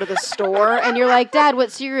you go to the store and you're like, Dad,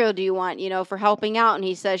 what cereal do you want, for helping out? And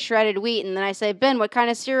he says shredded wheat. And then I say, Ben, what kind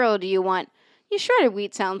of cereal do you want? You shredded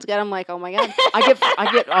wheat sounds good. I'm like, oh my God. I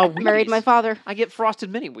get Wheaties. Married my father. I get frosted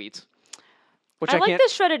mini wheats, which I I like can't.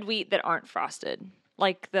 the shredded wheat that aren't frosted.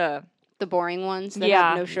 Like the The boring ones that Yeah.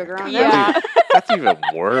 have no sugar on them. Yeah. That's even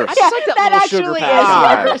worse. I just like that little sugar actually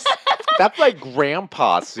packet. is worse. That's like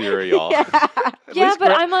grandpa cereal. Yeah. At Yeah, least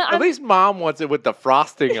but I'm at least mom wants it with the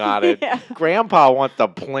frosting on it. Yeah. Grandpa wants the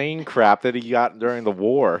plain crap that he got during the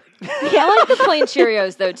war. yeah, I like the plain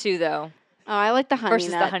Cheerios though too though Oh, I like the honey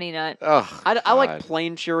versus nut. the honey nut. Ugh, I like God.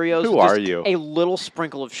 plain Cheerios. Who with are just you? A little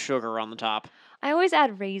sprinkle of sugar on the top. I always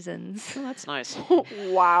add raisins. Oh, that's nice.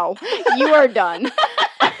 Wow. You are done.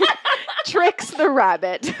 Tricks the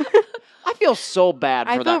rabbit. I feel so bad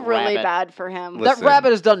for I feel that really rabbit. bad for him. Listen. That rabbit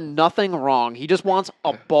has done nothing wrong. He just wants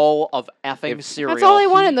a bowl of effing cereal. That's all I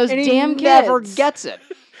wanted, those and damn he never kids. gets it.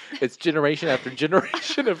 It's generation after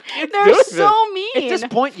generation of kids They're doing so mean. At this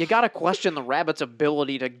point, you gotta question the rabbit's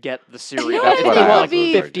ability to get the cereal. That's It's what been, I like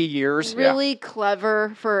absolutely 50 years. really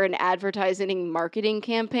clever for an advertising marketing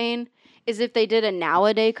campaign is if they did a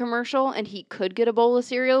Nowaday commercial and he could get a bowl of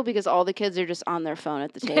cereal because all the kids are just on their phone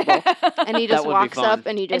at the table. And he just would be walks fun. up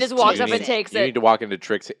and he just walks You up takes and it. takes You it. need to walk into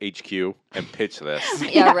Trix HQ and pitch this.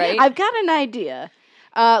 Yeah, right. I've got an idea.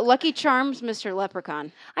 Lucky Charms, Mr.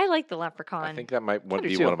 Leprechaun. I like the leprechaun. I think that might do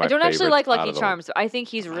be too. one of my I don't actually like favorites out Lucky of the- Charms. But I think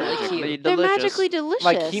he's really cute. They're Delicious. magically delicious.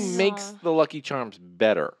 Like, he makes the Lucky Charms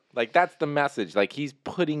better. Like, that's the message. Like, he's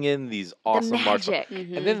putting in these awesome marshmallows. magic.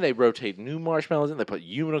 Mm-hmm. And then they rotate new marshmallows in. They put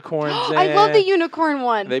unicorns in. I love the unicorn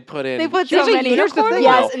one. They put in. They put There's so a many. Here's the thing,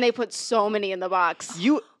 Yes, though. and they put so many in the box.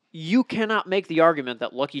 You cannot make the argument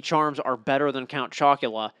that Lucky Charms are better than Count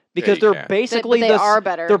Chocula because you they're can. basically But they are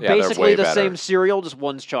better. They're Yeah, they're basically way the better. same cereal, just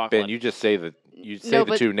one's chocolate. Ben, you just say that. You say No, the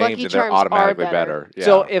but two Lucky names and they're Charms are automatically better.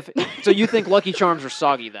 better. Yeah. So you think Lucky Charms are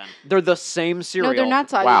soggy then? They're the same cereal. No, they're not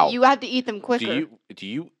soggy. Wow. You have to eat them quicker. do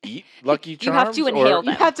you eat Lucky Charms? You have to inhale or- them.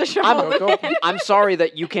 You have to shovel them Cocoa? in. I'm sorry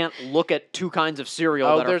that you can't look at two kinds of cereal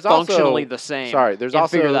Oh, that are there's also- functionally the same. Sorry, there's and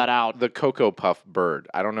also figure that out. the Cocoa Puff bird.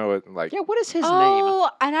 I don't know it like. Yeah, what is his name? Oh,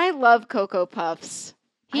 and I love Cocoa Puffs.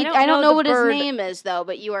 I don't I don't know know the what bird. his name is though,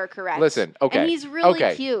 but you are correct. Listen, okay. And he's really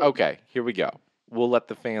okay, cute. Okay, here we go. We'll let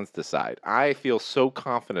the fans decide. I feel so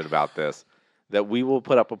confident about this that we will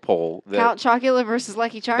put up a poll. That Count Chocula versus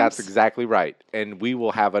Lucky Charms. That's exactly right. And we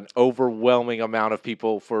will have an overwhelming amount of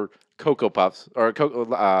people for Cocoa Puffs or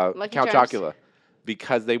Lucky Count Charms. Chocula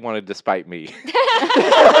because they wanted to spite me.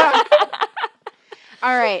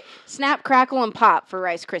 All right. Snap, crackle, and pop for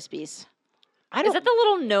Rice Krispies. Is that the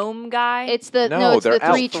little gnome guy? It's the No, it's the they're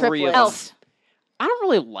three elf. Three of triplets. them. Elf. I don't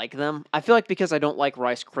really like them. I feel like because I don't like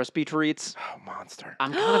Rice Krispie treats, Oh, monster.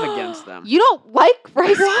 I'm kind of against them. You don't like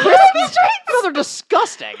Rice Krispie treats? No, they're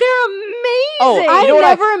disgusting. They're amazing. Oh, I you know what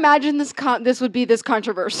never imagined this would be this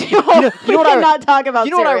controversial. you know we what I- cannot talk about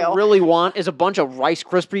You know what cereal. I really want is a bunch of Rice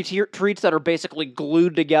Krispie treats that are basically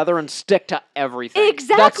glued together and stick to everything. That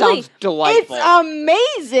Exactly. sounds delightful. It's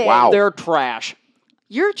amazing. Wow. They're trash.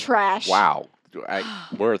 You're trash. Wow.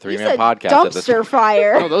 We're a You three-man said podcast at this dumpster point.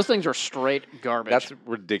 fire. No, those things are straight garbage. That's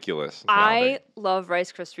ridiculous. I love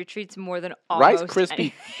Rice Krispie treats more than Rice almost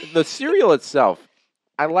Krispie, any- the cereal itself,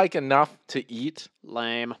 I like enough to eat,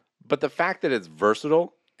 lame. but the fact that it's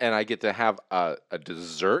versatile and I get to have a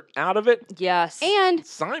dessert out of it, Yes. And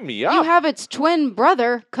sign me up. you have its twin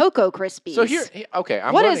brother, Cocoa Krispies. So okay,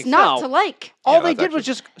 I'm what learning is not No. to like? All Yeah, they that's did was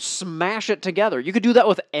just smash it together. You could do that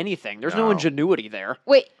with anything. There's no No. ingenuity there.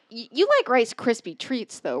 Wait, you like Rice Krispie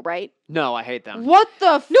treats though, right? No, I hate them. What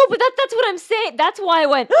the? no, but that's what I'm saying. That's why I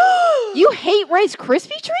went. You hate Rice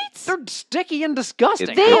Krispie treats? They're sticky and disgusting.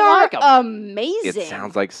 It's- I They don't are like 'em. amazing. It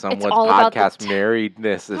sounds like someone's all about the podcast t-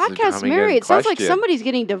 marriedness is Podcast coming Mary. in It sounds like question. somebody's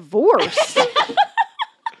getting divorced.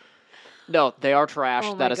 No, they are trash.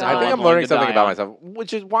 Oh my That is God. how I think I'm going learning to something die about on. myself,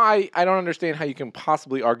 which is why I don't understand how you can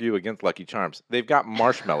possibly argue against Lucky Charms. They've got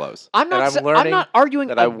marshmallows. I'm not. and sa- I'm learning not arguing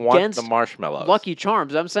that I want against the marshmallows. Lucky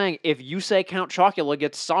Charms. I'm saying if you say Count Chocula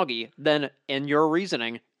gets soggy, then in your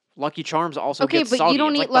reasoning, Lucky Charms also Okay, gets but soggy. you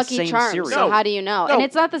don't It's eat like the Lucky same Charms, cereal. so No. how do you know? No. And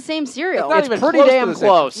it's not the same It's cereal. not It's even pretty close to damn the same-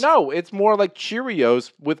 close. No, it's more like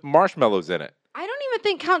Cheerios with marshmallows in it. I don't even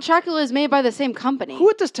think Count Chocula is made by the same company. Who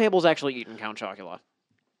at this table is actually eating Count Chocula?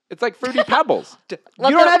 It's like Fruity Pebbles. You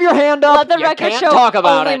don't have your hand up. Let the you record can't show talk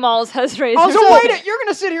about only it. Malls has raised. Also, her So hand. wait, you're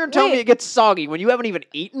gonna sit here and tell me Wait. it gets soggy when you haven't even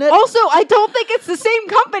eaten it? Also, I don't think it's the same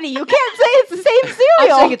company. You can't say it's the same I'm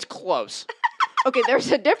cereal. saying it's close. Okay,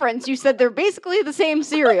 there's a difference. You said they're basically the same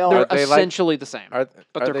cereal. They're Are they like- essentially the same, Are,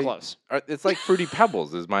 but are they're they- close. It's like Fruity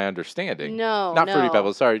Pebbles, is my understanding. No, not Fruity no.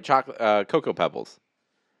 Pebbles. Sorry, Cocoa Pebbles.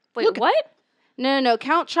 Wait, what? No.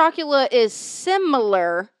 Count Chocula is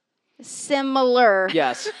similar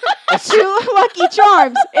Yes. to Lucky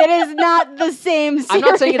Charms. It is not the same cereal. I'm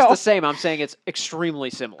not saying it's the same. I'm saying it's extremely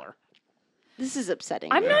similar. This is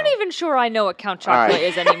upsetting. I'm me. not even sure I know what Count All Chocolate right.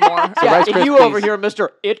 is anymore. So Yeah, Rice and you Krispies- over here,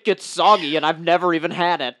 Mister, it gets soggy, and I've never even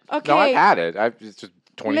had it. Okay. No, I've had it. It's just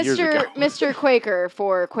 20 years ago. Mr. Quaker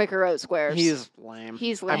for Quaker Oat Squares. He's lame.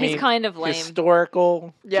 He's I lame. mean, He's kind of lame.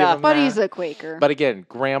 Historical. Yeah, give 'em but that. he's a Quaker. But again,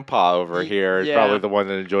 Grandpa over here is Yeah. probably the one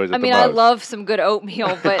that enjoys it I mean, the most. I love some good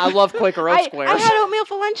oatmeal, but I love Quaker Oat I Squares. had oatmeal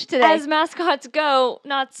for lunch today. as mascots go,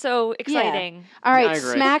 not so exciting. All right, I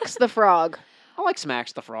agree. Smacks the Frog. I like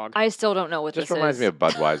Smacks the Frog. I still don't know what Just this reminds is. me of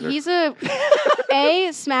Budweiser.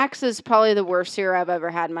 He's Smacks is probably the worst cereal I've ever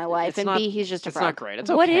had in my life, It's and not- B, he's just a it's frog. not great. It's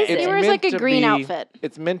What okay. is it? He wears meant like a to green be- outfit.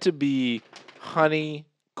 It's meant to be honey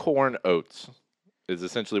corn oats. Is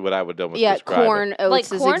essentially what I would have done with Yeah, describe it. corn oats Like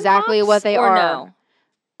is corn exactly pops what they or are. No?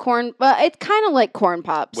 corn. But it's kind of like corn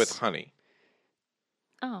pops. with honey.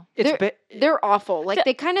 Oh. They're awful. Like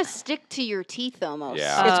they kind of stick to your teeth almost.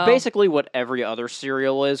 Yeah. It's Oh. basically what every other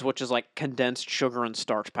cereal is, which is like condensed sugar and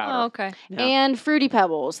starch powder. Oh, okay. Yeah. And Fruity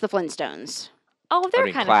Pebbles, the Flintstones. Oh, they're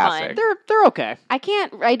mean, kind of classic. fun. They're okay.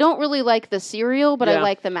 I don't really like the cereal, but I Yeah.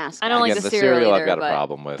 like the mascot. I don't like Again, the the cereal I've either, got a but-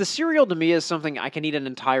 problem with. The cereal to me is something I can eat an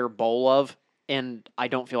entire bowl of, and I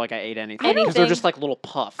don't feel like I ate anything because they're Anything. just like little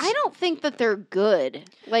puffs. I don't think that they're good.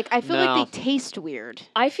 Like I feel No. like they taste weird.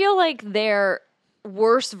 I feel like they're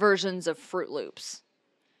worse versions of Fruit Loops.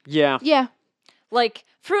 Yeah. Yeah. Like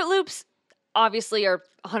Fruit Loops obviously are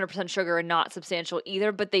 100% sugar and not substantial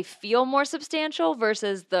either, but they feel more substantial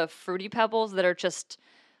versus the Fruity Pebbles that are just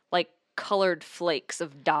like colored flakes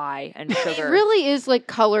of dye and It sugar. really is like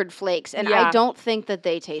colored flakes, and Yeah. I don't think that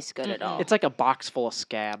they taste good at all. It's like a box full of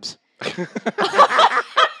scabs.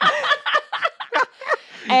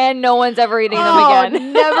 And no one's ever eating them Oh,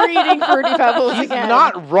 again. never eating Fruity Pebbles He's again.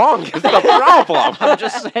 not wrong. Is the problem. I'm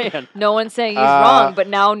just saying. No one's saying he's wrong, but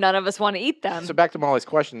now none of us want to eat them. So back to Molly's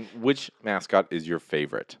question: which mascot is your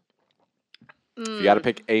favorite? If you got to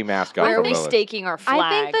pick a mascot, Where are from we the list. staking our flag? I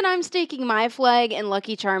think that I'm staking my flag in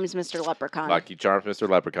Lucky Charms, Mr. Leprechaun. Lucky Charms, Mr.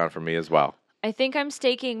 Leprechaun for me as well. I think I'm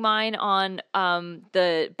staking mine on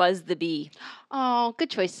the Buzz the Bee. Oh,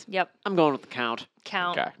 good choice. Yep, I'm going with the count.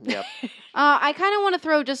 count. Okay. Yep. I kind of want to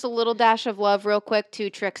throw just a little dash of love real quick to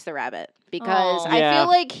Trix the Rabbit because Aw. I Yeah. feel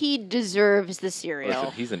like he deserves the cereal.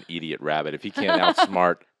 Listen, he's an idiot rabbit. If he can't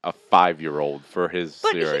outsmart a 5-year-old for his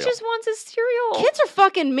But cereal, he just wants his cereal. Kids are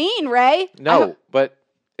fucking mean, Ray. no, but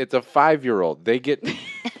it's a 5-year-old. They get,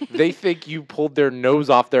 they think you pulled their nose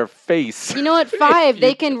off their face. You know, at 5,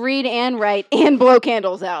 they can read and write and blow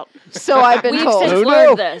candles out. So I've been We've told. since Who learned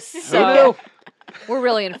knew? this, Who so knew? we're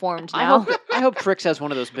really informed I now. hope Trix has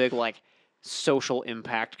one of those big like social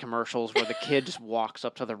impact commercials where the kid just walks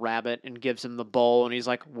up to the rabbit and gives him the bowl and he's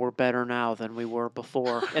like, "We're better now than we were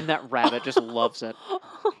before," and that rabbit just loves it.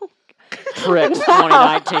 Trix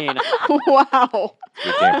 2019. Wow.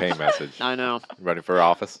 Your campaign message. I know. Ready for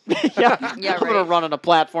office? Yeah, Yeah, I'm gonna right. run on a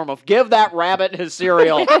platform of give that rabbit his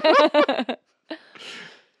cereal.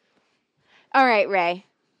 All right, Ray.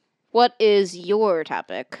 What is your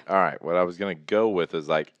topic? All right. What I was gonna go with is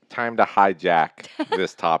like time to hijack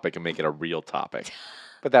this topic and make it a real topic,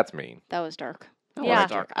 but that's mean. That was dark. That Yeah.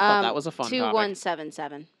 was dark. I thought that was a fun topic.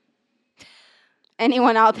 2177.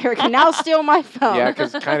 Anyone out there can now steal my phone. Yeah,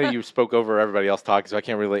 because kind of you spoke over everybody else talking, so I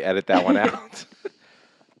can't really edit that one out.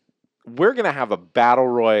 We're going to have a battle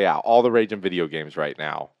royale, all the rage in video games right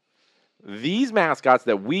now. These mascots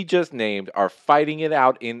that we just named are fighting it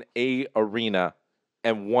out in a arena,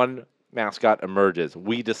 and one mascot emerges.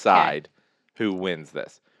 We decide who wins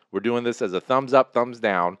this. We're doing this as a thumbs up, thumbs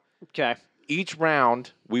down. Okay. Each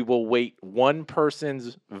round, we will weight one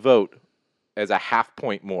person's vote as a half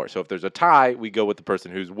point more. So if there's a tie, we go with the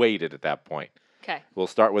person who's weighted at that point. Okay. We'll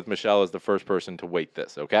start with Michelle as the first person to weight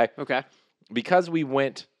this, okay? Okay. Because we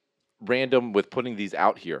went random with putting these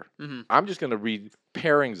out here, Mhm. I'm just going to read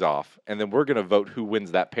pairings off, and then we're going to vote who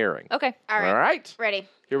wins that pairing. Okay. All right. All right? Ready.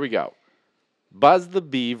 Here we go. Buzz the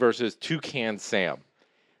Bee versus Toucan Sam.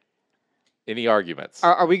 Any arguments?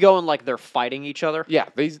 Are we going like they're fighting each other? Yeah,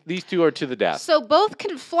 these two are to the death. So both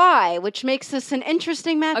can fly, which makes this an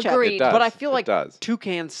interesting matchup. Agreed. It does. But I feel It like does.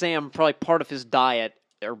 Toucan Sam, probably part of his diet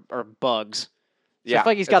are bugs. So Yeah, I feel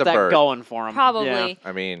like he's it's got a that bird. going for him. Probably. Yeah.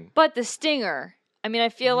 I mean, But the stinger. I mean, I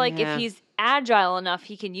feel like Yeah. if he's agile enough,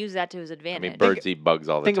 he can use that to his advantage. birds eat bugs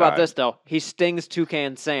all the Think time. about this though. He stings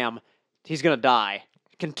Toucan Sam. He's gonna die.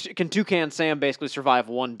 Can Toucan Sam basically survive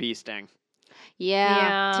one bee sting?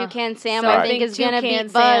 Yeah. Yeah. Toucan Sam, So I I think, think is going to Toucan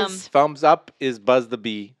beat Buzz. Sam. Thumbs up is Buzz the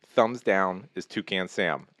Bee. Thumbs down is Toucan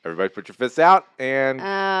Sam. Everybody put your fists out, and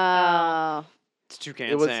Oh. It's Toucan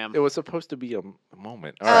it was Sam. it was supposed to be a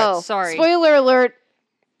moment. All right. Oh, sorry. Spoiler alert.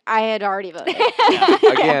 I had already voted.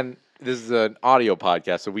 Again, this is an audio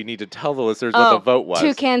podcast, so we need to tell the listeners what the vote was.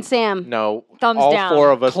 Toucan Sam. No, Thumbs all down.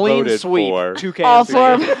 four of us Clean voted sweep. for. Toucan All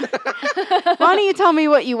four Sam. of Why don't you tell me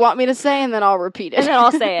what you want me to say, and then I'll repeat it. And then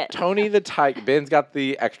I'll say it. Tony the Tiger. Ben's got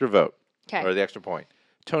the extra vote or Okay. the extra point.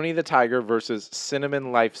 Tony the Tiger versus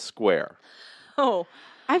Cinnamon Life Square. Oh.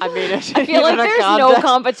 I I mean, I feel like there's no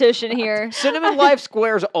competition here. Cinnamon Life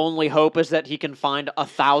Square's only hope is that he can find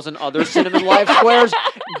 1,000 other Cinnamon Life Squares,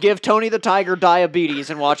 give Tony the Tiger diabetes,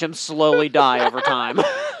 and watch him slowly die over time. All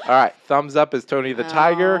right, thumbs up is Tony the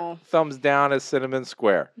Tiger. Oh. Thumbs down is Cinnamon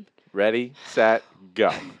Square. Ready, set,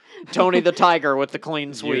 go. Tony the Tiger with the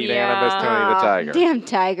clean sweep. Unanimous Yeah. Tony the Tiger. Damn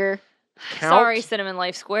tiger. Count, Sorry, Cinnamon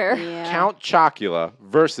Life Square. Yeah. Count Chocula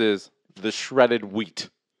versus the shredded wheat.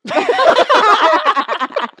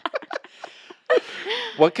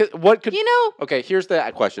 What could? You know, Okay, here's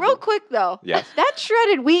the question. real quick though. Yes. That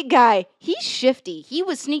shredded wheat guy, he's shifty. He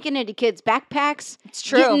was sneaking into kids' backpacks. It's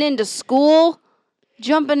true. Getting into school,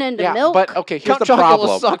 jumping into Yeah, milk. but okay, here's Count the Chocula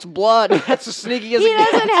problem. sucks blood. That's as sneaky as he it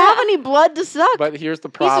gets. doesn't have any blood to suck. But here's the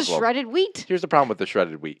problem. He's a shredded wheat. Here's the problem with the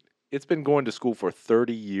shredded wheat. It's been going to school for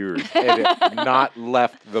 30 years and it not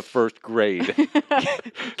left the first grade.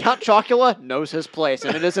 Count Chocula knows his place,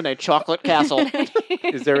 and it isn't a chocolate castle.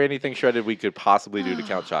 Is there anything shredded wheat could possibly do to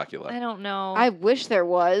Count Chocula? I don't know. I wish there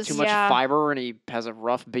was. Too much Yeah. fiber, and he has a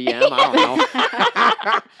rough BM. I don't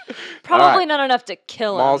know. Probably All right. not enough to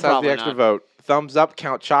kill him. Malls has Probably the extra not. vote. Thumbs up,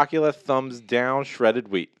 Count Chocula. Thumbs down, shredded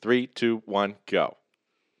wheat. 3, 2, 1, go.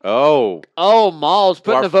 Oh. Oh, Mal's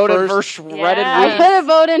putting Our a vote in first- for shredded Yeah. I wheat. put a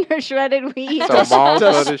vote in for shredded wheat. So Malls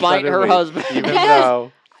voted Despite shredded her wheat, husband. Even Yes.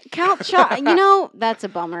 though. Count that's a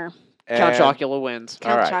bummer. Count and Chocula wins. All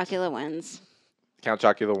Count right. Chocula wins. Count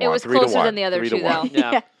Chocula won. It was 3 to closer 1. than the other 3 two, to 1. though.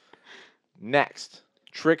 Yeah. Next,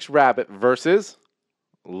 Trix Rabbit versus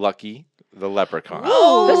Lucky the Leprechaun.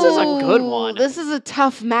 Oh, this is a good one. This is a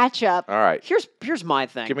tough matchup. All right. Here's my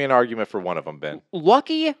thing. Give me an argument for one of them, Ben.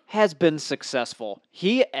 Lucky has been successful.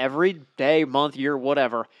 He, every day, month, year,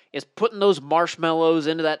 whatever, is putting those marshmallows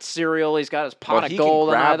into that cereal. He's got his pot Well, of he gold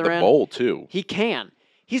can on grab either the end. bowl, too. He can.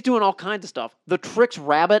 He's doing all kinds of stuff. The Trix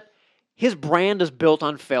Rabbit, his brand is built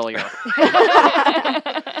on failure.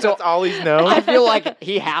 That's all he's known. I feel like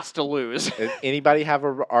he has to lose. Does anybody have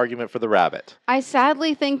an argument for the rabbit? I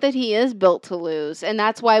sadly think that he is built to lose, and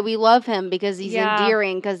that's why we love him, because he's Yeah.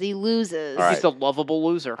 endearing, because he loses. All right. He's the lovable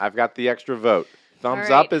loser. I've got the extra vote. Thumbs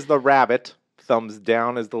All right. up is the rabbit. Thumbs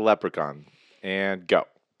down is the leprechaun. And go.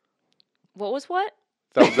 What was what?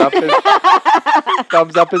 Thumbs up is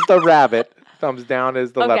thumbs up is the rabbit. Thumbs down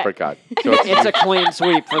is the Okay. leprechaun. So it's It's a clean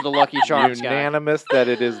sweep for the Lucky Charms guy. unanimous that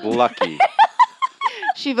it is Lucky.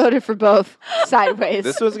 She voted for both sideways.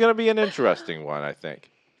 This was going to be an interesting one, I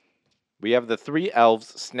think. We have the three elves,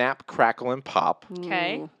 Snap, Crackle, and Pop,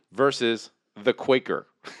 Okay. Ooh. versus the Quaker.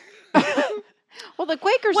 Well, the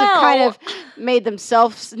Quakers Well- have kind of made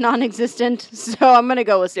themselves non-existent, so I'm gonna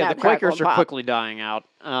go with Yeah, Snap, the Crackle, Quakers and are Pop. quickly dying out.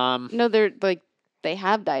 No, they're like they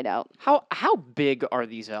have died out. How big are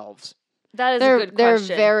these elves? That is They're a good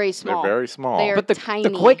question. very small. They're very small. They are But the tiny.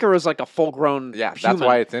 the Quaker is like a full-grown Yeah, that's human.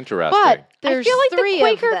 why it's interesting. But I there's feel like three the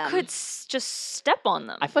Quaker of them. could just step on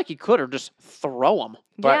them. I feel like you could, or just throw them.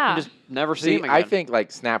 But yeah. Just never see See, them again. I think like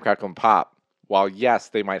Snap, Crackle, and Pop, while yes,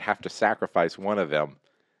 they might have to sacrifice one of them,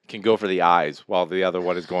 can go for the eyes while the other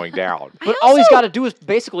one is going down. But all he's got to do is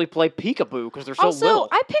basically play peekaboo because they're so Also, little.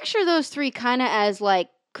 I picture those three kind of as like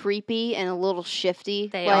creepy and a little shifty.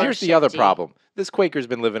 They like, are. Here's the other shifty. problem. This Quaker's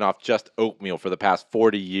been living off just oatmeal for the past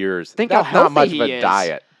 40 years. Think That's how not much healthy of he a is.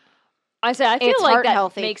 diet. I say I feel It's like heart that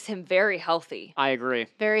healthy. makes him very healthy. I agree.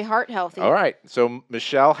 very heart healthy. All right, so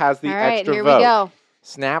Michelle has the All right, extra here vote. we go.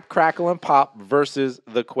 Snap, Crackle, and Pop versus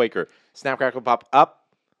the Quaker. Snap, Crackle, Pop up,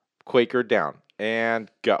 Quaker down, and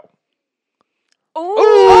go.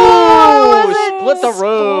 Ooh, split the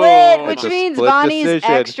room. Split, which It's a means split Bonnie's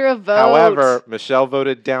decision. extra vote. However, Michelle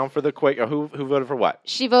voted down for the Quaker. Who voted for what?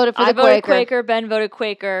 she voted for I the voted Quaker. Quaker. Ben voted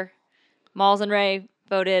Quaker. Malls and Ray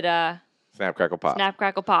voted Snap, Crackle, Pop. Snap,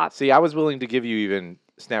 Crackle, Pop. See, I was willing to give you even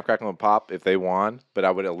Snap, Crackle, and Pop if they won, but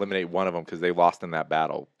I would eliminate one of them because they lost in that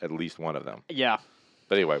battle, at least one of them. Yeah.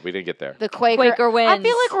 But anyway, we didn't get there. The Quaker. Quaker I feel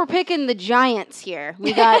wins. like we're picking the Giants here.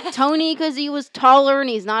 We got Tony because he was taller and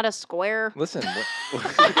he's not a square. Listen,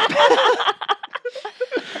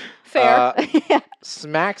 Fair.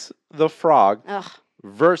 Smacks the Frog Ugh.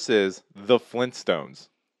 versus the Flintstones.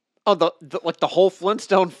 Oh, the whole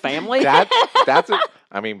Flintstone family. That's it.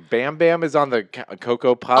 I mean, Bam Bam is on the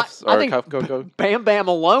Cocoa Puffs I or think Cocoa. Bam Bam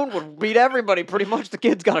alone would beat everybody. Pretty much, the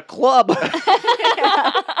kid's got a club.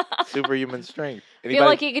 Superhuman strength. I feel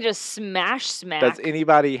like he could just smack. Does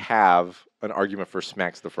anybody have an argument for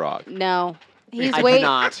Smacks the Frog? No. He's I do way.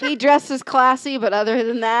 not. He dresses classy, but other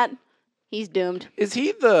than that, he's doomed. Is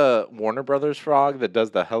he the Warner Brothers frog that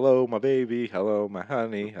does the "Hello, my baby, hello, my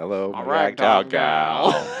honey, hello, my ragdoll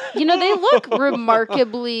gal"? You know, they look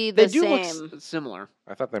remarkably the They do look same. similar.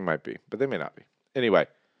 I thought they might be, but they may not be. Anyway,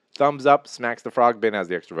 thumbs up, Smacks the Frog. Ben has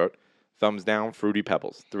the extra vote. Thumbs down, Fruity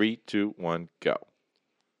Pebbles. 3, 2, 1, go.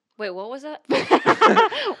 Wait, what was that?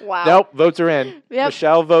 Wow. Nope, votes are in. Yep.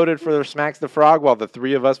 Michelle voted for Smacks the Frog, while the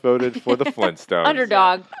three of us voted for the Flintstones.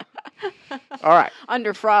 Underdog. All right,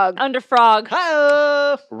 Under frog. Under frog.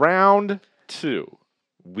 Hi. round 2.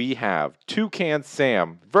 We have Toucan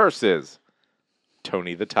Sam versus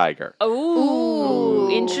Tony the Tiger. Ooh, Ooh.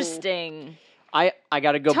 interesting. I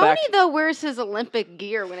got to go Tony, back. though, wears his Olympic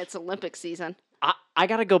gear when it's Olympic season. I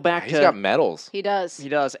got to go back He's to... got medals. He does. He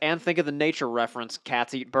does. And think of the nature reference.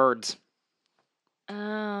 Cats eat birds.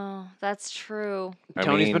 Oh, that's true.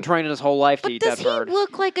 Tony's been training his whole life to But eat does that bird. he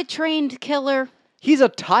look like a trained killer? He's a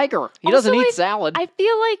tiger. He doesn't eat salad. I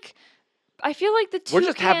feel like the toucan... We're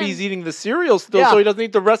just happy he's eating the cereal still, Yeah. so he doesn't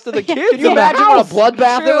eat the rest of the kids. Can you in the imagine what a house.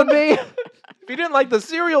 bloodbath it would be? If he didn't like the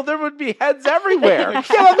cereal, there would be heads everywhere. Give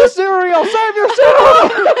him the cereal. Save your cereal.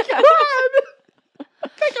 Oh, God.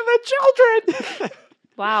 Think of the children.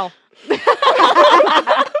 Wow.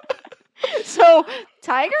 So,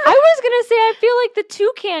 tiger? I was going to say, I feel like the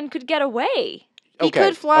toucan could get away. He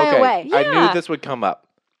could fly away. I Yeah. knew this would come up.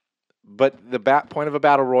 But the point of a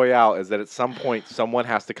battle royale is that at some point someone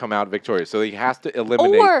has to come out victorious. So he has to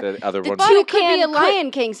eliminate Or the other one. But it could be Toucan a could-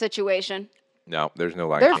 Lion King situation. No, there's no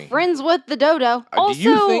Lion They're King. friends with the dodo. Do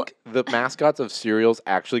you Also- think the mascots of cereals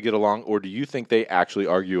actually get along, or do you think they actually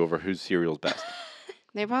argue over whose cereal's best?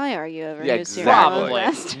 They probably argue over Yeah, whose cereal is exactly.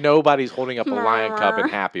 best. Nobody's holding up a lion cub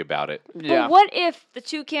and happy about it. Yeah. But what if the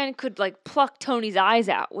toucan could, like, pluck Tony's eyes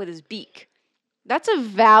out with his beak? That's a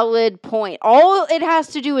valid point. All it has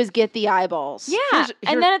to do is get the eyeballs. Yeah, Here's-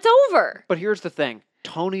 and then it's over. But here's the thing.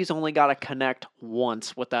 Tony's only got to connect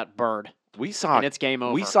once with that bird. We saw And it's game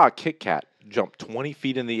over. We saw Kit Kat jump 20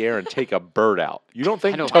 feet in the air and take a bird out. You don't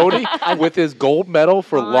think know. Tony, with his gold medal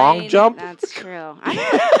for long Fine. jump? That's true. I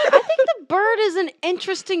think the bird is an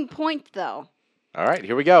interesting point, though. All right,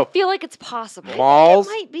 here we go. I feel like it's possible. Malls. It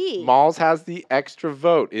might be. Malls has the extra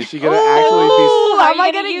vote. Is she going to Ooh, How am are I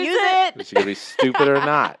you going to gonna use use it? Is she going to be stupid or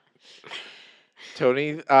not?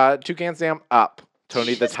 Tony, Toucan Sam up.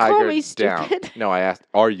 Tony the Just call Tiger me down. stupid. No, I asked,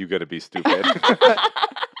 are you going to be stupid?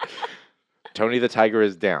 Tony the Tiger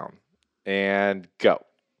is down. And go.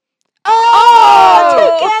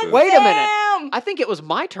 Oh! Toucan Wait a minute. Sam! I think it was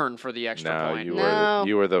my turn for the extra No, point. you No,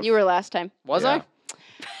 were the you were last time. Was Yeah. I?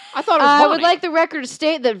 I thought it was I would Bonnie. like the record to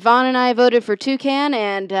state that Vaughn and I voted for Toucan,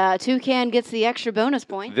 and Toucan gets the extra bonus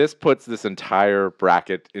point. This puts this entire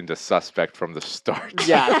bracket into suspect from the start.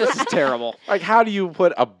 Yeah, this is terrible. Like, how do you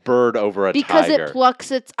put a bird over a Because tiger? it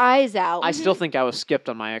plucks its eyes out. I still think I was skipped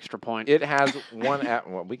on my extra point. It has one at.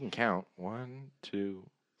 Well, we can count. 1, 2,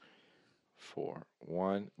 4.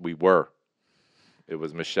 1. We were. It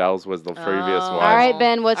was Michelle's was the previous Oh. one. All right,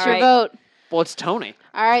 Ben, what's All your right. vote? Well, it's Tony.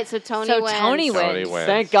 All right, so Tony So wins. Tony wins. Tony wins.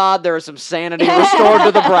 Thank God there is some sanity restored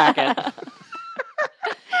to the bracket.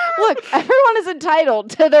 Look, everyone is entitled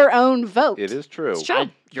to their own vote. It is true. It's true.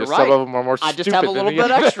 You're Just right. Some of them are more I stupid just have a than little the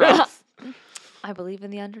bit others. extra. I believe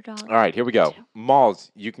in the underdog. All right, here we go.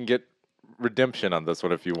 Malls, you can get redemption on this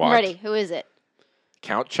one if you I'm want. ready. Who is it?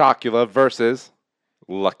 Count Chocula versus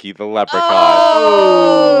Lucky the Leprechaun.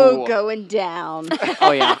 Oh, going down.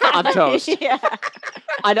 Oh, yeah. I'm toast. Yeah.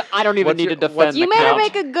 I don't even What's need your- to defend what's- the You better count.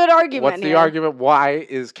 make a good argument What's the here. argument? Why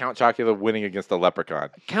is Count Chocula winning against the Leprechaun?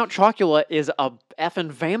 Count Chocula is a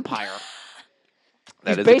effing vampire.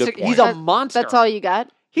 That He's is a good basic- point. He's a monster. That's all you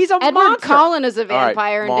got? He's a Edward monster. Cullen is a right,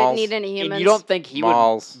 vampire and Malls. didn't need any humans. And you don't think he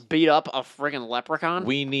Malls. would beat up a friggin' leprechaun?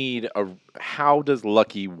 We need a. How does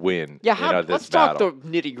Lucky win? yeah, how, in this let's battle? talk the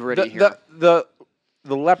nitty gritty the, here.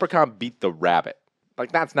 the Leprechaun beat the rabbit.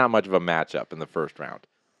 Like, that's not much of a matchup in the first round.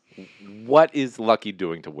 What is Lucky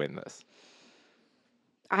doing to win this?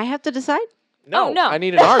 I have to decide? No. I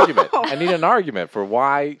need an argument. I need an argument for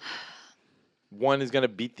why one is going to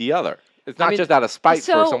beat the other. It's not mean, just out of spite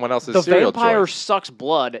so for someone else's the cereal vampire choice. sucks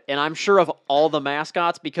blood, and I'm sure of all the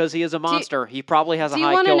mascots, because he is a monster, he probably has a Do you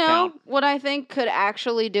high want to kill know count. what I think could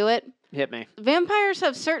actually do it? Hit me. Vampires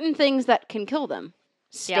have certain things that can kill them.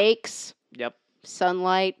 Steaks, Yep.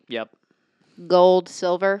 sunlight, Yep. gold,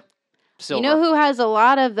 silver. Silver. You know who has a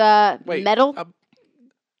lot of the Wait, metal?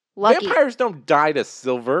 Lucky. Vampires don't die to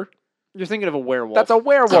silver. You're thinking of a werewolf. That's a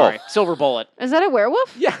werewolf. Sorry. Silver bullet. Is that a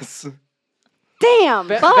werewolf? Yes.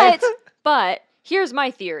 Damn. But here's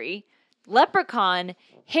my theory. Leprechaun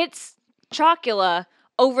hits Chocula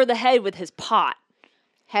over the head with his pot.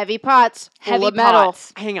 Heavy pots, full Heavy of metal.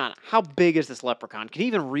 pots. Hang on. How big is this leprechaun? Can he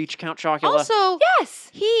even reach Count Chocula? Also, Yes.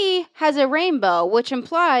 he has a rainbow, which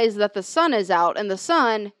implies that the sun is out, and the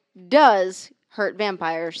sun does hurt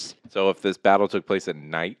vampires. So if this battle took place at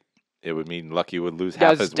night, it would mean Lucky would lose Yeah,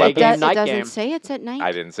 half it's his day weapons. game. It night doesn't game. say it's at night.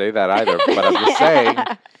 I didn't say that either, but I'm just saying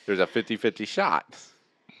there's a 50-50 shot.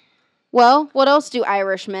 Well, what else do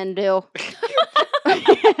Irishmen do?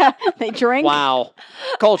 They drink. Wow.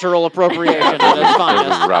 Cultural appropriation at its This is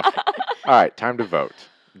finest. rough. All right, time to vote.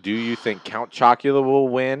 Do you think Count Chocula will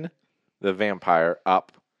win the vampire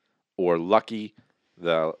up, or Lucky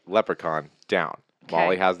the leprechaun down? Okay.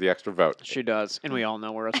 Molly has the extra vote. She does, and we all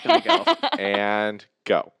know where it's going to go. And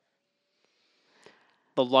go.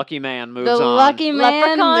 The lucky man moves The on. lucky man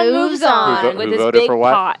Leprechaun moves on. Who with his voted big for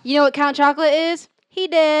what? pot. You know what Count Chocolate is? He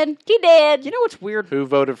did. He did. You know what's weird? Who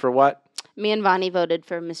voted for what? Me and Vonnie voted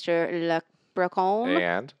for Mr. Leprechaun.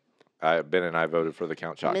 And Ben and I voted for the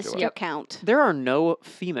Count Chocula. Mr. Count. There are no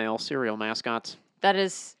female cereal mascots. That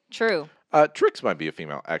is true. Trix might be a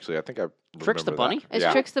female. Actually, I think I Trix the remember bunny? that. Is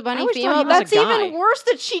Yeah. Trix the bunny always thought female? he was a That's even guy. worse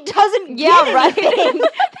that she doesn't Yeah, get right. anything.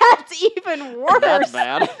 That's even worse. That's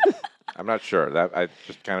bad. I'm not sure. That I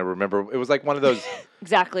just kind of remember. It was like one of those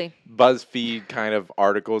Exactly. BuzzFeed kind of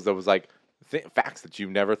articles that was like facts that you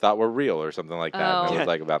never thought were real or something like that. And Oh. it was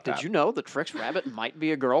like about that. Did you know the Trix rabbit might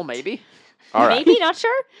be a girl, maybe? All right. Maybe, not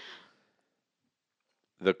sure.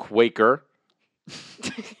 The Quaker,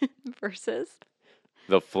 Versus.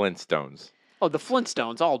 the Flintstones. Oh, the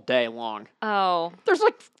Flintstones all day long. Oh. There's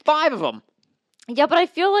like 5 of them. Yeah, but I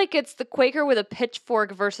feel like it's the Quaker with a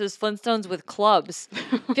pitchfork versus Flintstones with clubs.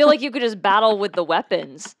 I feel like you could just battle with the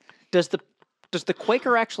weapons. Does the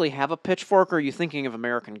Quaker actually have a pitchfork, or are you thinking of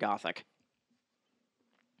American Gothic?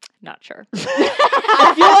 Not sure.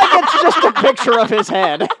 I feel like it's just a picture of his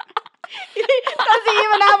head. Does he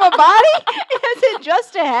even have a body? Is it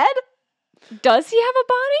just a head? Does he have a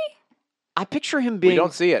body? I picture him being. We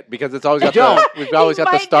don't see it because it's always got don't. we've always He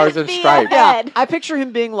got the might stars just and be a stripes. head. Yeah, I picture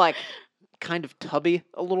him being like kind of tubby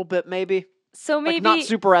a little bit, maybe. So maybe Like not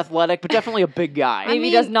super athletic, but definitely a big guy. maybe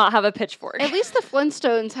mean, does not have a pitchfork. At least the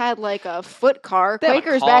Flintstones had like a foot car. They have a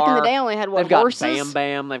Quakers back in the car. day only had what, They've got horses? Bam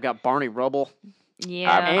Bam. They've got Barney Rubble.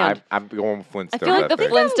 yeah. I'm going Flintstones. I feel like the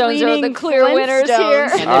think. Flintstones are the leaning clear winners here.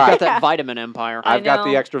 Flintstones. And they've All right. got that vitamin empire. I I've got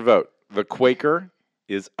the know. extra vote. The Quaker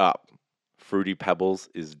is up. Fruity Pebbles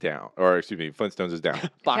is down. Or excuse me, Flintstones is down.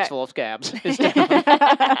 Box Okay. full of scabs. Is down.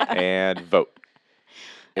 And vote.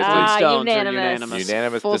 It's Ah, Flintstones are unanimous. a unanimous.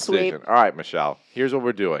 unanimous Full decision. sweep. All right, Michelle. Here's what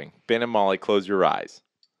we're doing. Ben and Molly, close your eyes.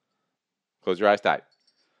 Close your eyes tight.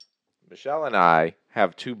 Michelle and I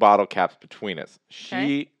have 2 bottle caps between us. She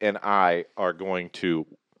Okay. and I are going to.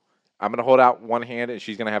 I'm going to hold out one hand, and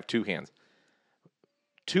she's going to have 2 hands.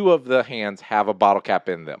 2 of the hands have a bottle cap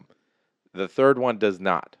in them. The third one does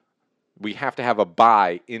not. We have to have a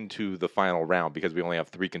bye into the final round because we only have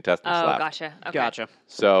 3 contestants Oh, left. gotcha. Okay. Gotcha.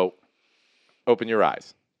 So, open your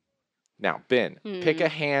eyes. Now, Ben, pick a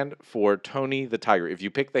hand for Tony the Tiger. If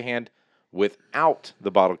you pick the hand without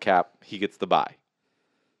the bottle cap, he gets the bye.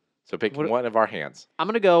 So pick What- one of our hands. I'm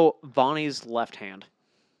gonna go Vonnie's left hand.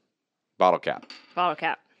 Bottle cap. Bottle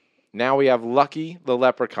cap. Now we have Lucky the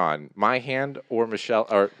Leprechaun. My hand or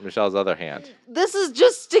Michelle's other hand. This is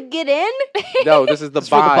just to get in? No, this is the It's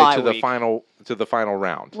for the bye bye to the week. final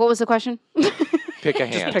round. What was the question? Pick a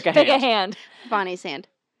hand. Pick a Pick hand. a hand. Bonnie's hand.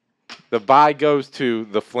 The bye goes to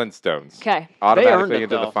the Flintstones. Okay. Automatically it,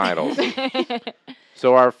 into though. the finals.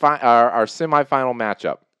 So our semifinal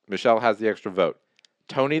matchup, Michelle has the extra vote.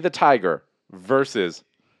 Tony the Tiger versus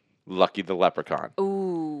Lucky the Leprechaun.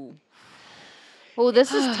 Ooh. Oh,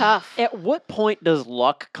 this is tough. At what point does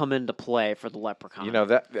luck come into play for the leprechaun? You know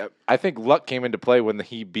that I think luck came into play when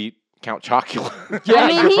he beat Count Chocula. yeah, I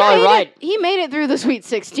mean, you're probably right. He made it through the Sweet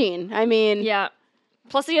 16. I mean, Yeah.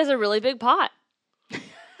 Plus, he has a really big pot.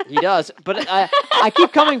 He does, but I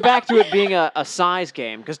keep coming back to it being a size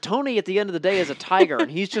game because Tony, at the end of the day, is a tiger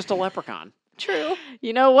and he's just a leprechaun. True.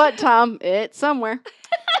 you know what, Tom? It's somewhere.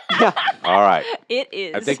 Yeah, All right. It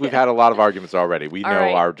is. I think we've had a lot of arguments already. We All know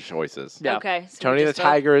right. our choices. Yeah. Okay. So we Tony the just vote.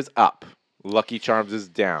 Tiger is up. Lucky Charms is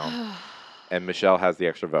down. And Michelle has the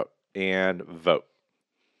extra vote. And vote.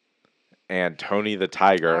 And Tony the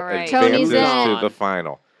Tiger All right. Tony's advances to in. the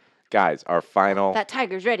final. Guys, our final That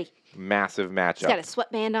tiger's ready. massive He's got a matchup.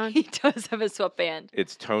 sweatband on. He does have a sweatband.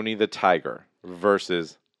 It's Tony the Tiger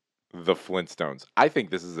versus the Flintstones. I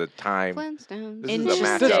think this is a time. Flintstones. This is a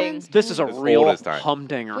Interesting. matchup. this is a As old real as time.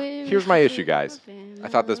 humdinger. Here's my issue, guys. I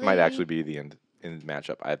thought this might actually be the end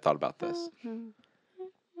matchup. I had thought about this.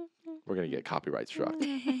 We're gonna get copyright struck.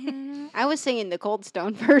 I was singing the Cold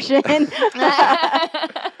Stone version.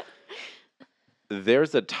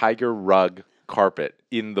 There's a tiger rug carpet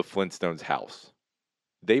in the Flintstones house.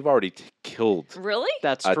 They've already killed Really?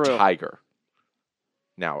 That's a true. tiger.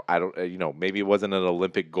 Now, I don't, maybe it wasn't an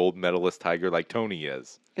Olympic gold medalist tiger like Tony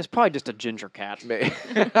is. It's probably just a ginger cat.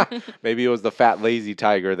 Maybe it was the fat, lazy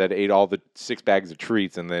tiger that ate all the 6 bags of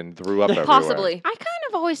treats and then threw up everywhere. Possibly. I kind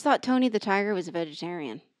of always thought Tony the Tiger was a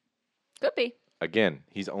vegetarian. Could be. Again,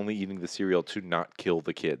 he's only eating the cereal to not kill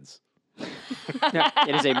the kids. Yeah,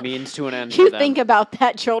 it is a means to an end You for them. think about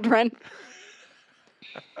that, children.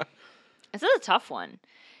 This is a tough one.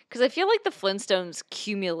 Because I feel like the Flintstones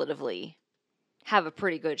cumulatively have a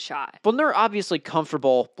pretty good shot. Well, they're obviously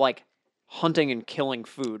comfortable, like, hunting and killing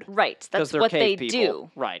food. Right. 'cause That's they're what they cave people.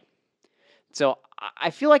 do. Right. So I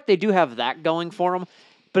feel like they do have that going for them.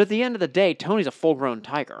 But at the end of the day, Tony's a full-grown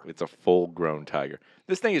tiger. It's a full-grown tiger.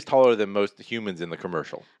 This thing is taller than most humans in the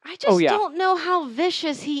commercial. I just yeah. don't know how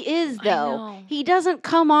vicious he is, I though. know. He doesn't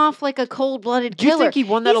come off like a cold-blooded Do you killer. think he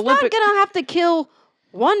won that He's Olympic- not going to have to kill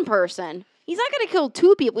one person. He's not going to kill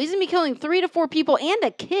 2 people. He's going to be killing 3 to 4 people and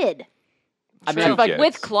a kid. I mean, Two I feel like kids.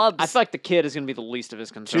 With clubs. I feel like the kid is going to be the least of his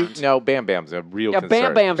concerns. No, Bam Bam's a real Yeah,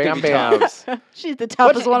 concern. Bam Bam's gonna be tough. Bam's She's the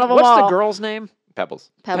toughest one of them What's all. the girl's name?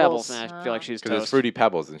 Pebbles. Pebbles. I feel like she's Because it's toast. Fruity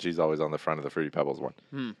Pebbles, and she's always on the front of the Fruity Pebbles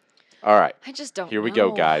one. All right. I just don't Here we know.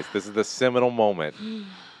 go, guys. This is the seminal moment.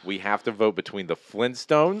 We have to vote between the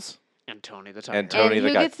Flintstones And Tony the tiger. and Tony and the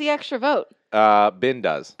who guy. gets the extra vote? Ben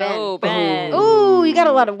does. Ben. Oh, Ben. Ooh, you got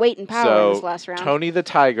a lot of weight and power in So this last round. Tony the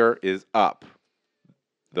Tiger is up.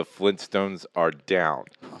 The Flintstones are down.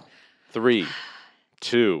 3,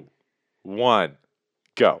 2, 1,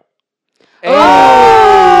 go. The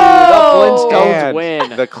Flintstones And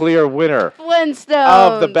win. the clear winner Flintstones.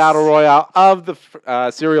 of the Battle Royale of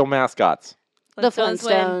the cereal mascots. The Flintstones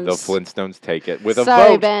win. Flintstones. The Flintstones take it with a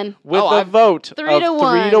Sorry, vote. Ben. With Oh, a vote 3 of to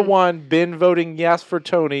 3 to 1. 1. Ben voting yes for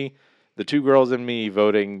Tony. The 2 girls and me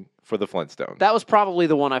voting for the Flintstones. That was probably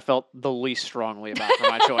the one I felt the least strongly about for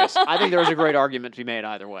my choice. I think there was a great argument to be made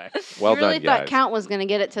either way. Well you really done, thought guys. Count was going to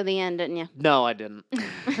get it to the end, didn't you? No, I didn't.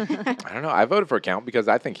 I don't know. I voted for Count because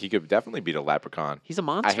I think he could definitely beat a leprechaun. He's a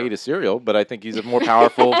monster. I hate his cereal, but I think he's a more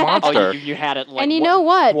powerful Oh, monster. you had it like And you know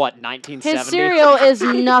what? What, 1970? His cereal is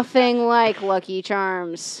nothing like Lucky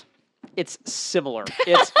Charms. It's similar.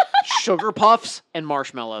 It's sugar puffs and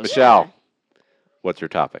marshmallows. Michelle, what's your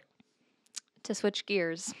topic? To switch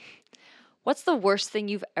gears. What's the worst thing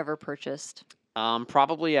you've ever purchased?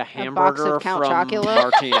 Probably a box of hamburger Count from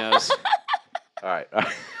Chocula? Martino's. All right.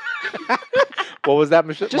 What was that,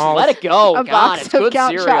 Michelle? Just let it go. A God, box it's of good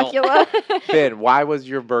Count cereal. Chocula. Ben, why was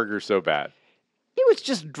your burger so bad? It was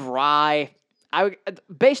just dry.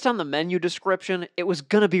 Based on the menu description, it was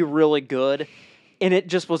gonna be really good, and it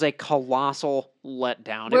just was a colossal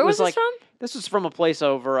letdown. Where it was this like, from? This was from a place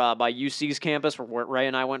over by UC's campus where Ray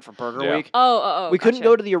and I went for Burger Yeah. Week. Oh, We couldn't gotcha.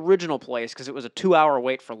 go to the original place because it was a 2-hour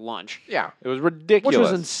wait for lunch, Yeah, it was which ridiculous.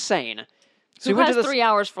 was insane. So Who we went has to this. 3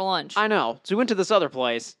 hours for lunch? I know. So we went to this other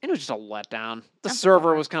place, and it was just a letdown. The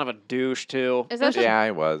server was kind of a douche too. Is that, Yeah,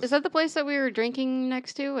 it was. is that the place that we were drinking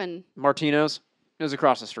next to? And Martino's. It was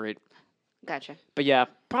across the street. gotcha. But yeah,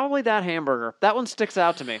 probably that hamburger. That one sticks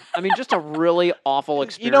out to me. I mean, just a really awful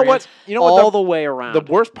experience. You know what? You know what? All the way around.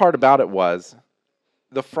 The worst part about it was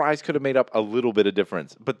the fries could have made up a little bit of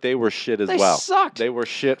difference, but they were shit as They well. sucked. They were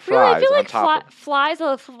shit Really, I fries feel on like top of fries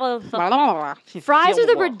are fries are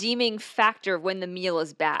the redeeming factor when the meal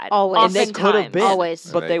is bad. Always. And they could have Oftentimes. been, Always.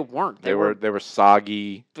 but And they weren't. They were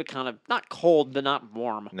soggy. kind of not cold, but not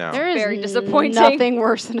warm. No. There is Very disappointing. nothing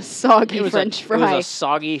worse than a soggy It was French It fry. was a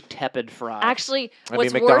soggy, tepid fry. Actually, I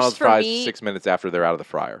what's mean, McDonald's worse for fries me 6 minutes after they're out of the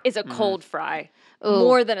fryer. is a cold fry. Ooh.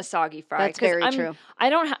 More than a soggy fry. That's 'cause very I'm- true.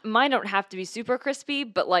 I don't. Mine don't have to be super crispy,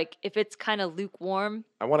 but like if it's kind of lukewarm,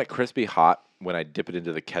 I want it crispy hot when I dip it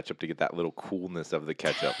into the ketchup to get that little coolness of the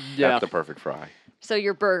ketchup. Yeah. That's the perfect fry. so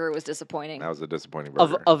your burger was disappointing. That was a disappointing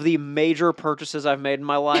of burger. of the major purchases I've made in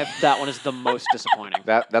my life, that one is the most disappointing.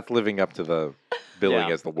 That's living up to the billing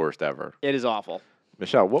Yeah. as the worst ever. It is awful.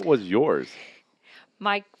 Michelle, what was yours?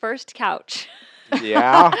 My first couch.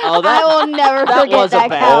 Yeah. Oh, I will never that forget was a that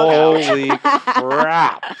bad couch. Holy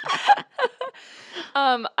crap.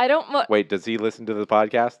 I don't. Wait, does he listen to the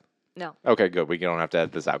podcast? No. Okay, good. We don't have to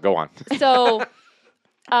edit this out. Go on. So,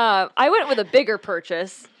 I went with a bigger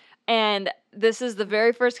purchase, and this is the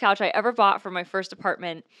very first couch I ever bought for my first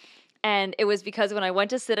apartment. And it was because when I went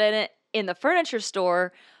to sit in it in the furniture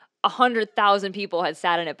store, 100,000 people had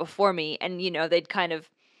sat in it before me, and they'd kind of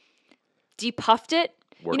depuffed it.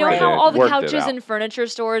 Worked You know it how in- all the worked it couches out. in furniture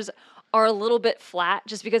stores are a little bit flat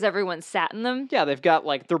just because everyone sat in them? Yeah, they've got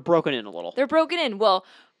they're broken in a little. They're broken in. Well,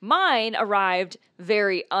 mine arrived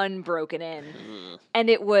very unbroken in. And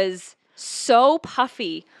it was so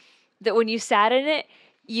puffy that when you sat in it,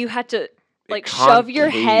 you had to shove your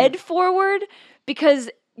concave. head forward because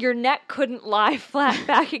your neck couldn't lie flat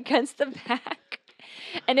back against the back.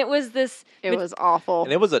 And it was this It was awful.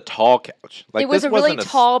 And it was a tall couch. Like it was this a really wasn't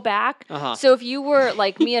tall back. Uh-huh. So if you were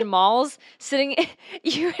like me and Malls sitting,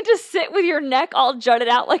 you had to sit with your neck all jutted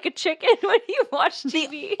out like a chicken when you watch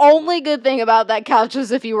TV. Only good thing about that couch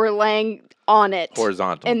was if you were laying on it.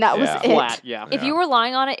 horizontal. And that was Yeah. it. Flat, yeah. If you were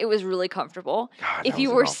lying on it, it was really comfortable. God, If that you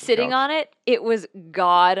was an were awful sitting couch. on it, it was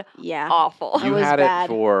god Yeah. awful. It You was had bad. it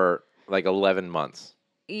for like 11 months.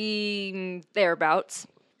 Thereabouts.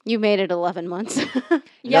 You made it 11 months.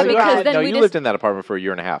 Yeah, No, because then no, we you just lived in that apartment for a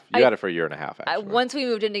year and a half. You I- had it for a year and a half, actually. once we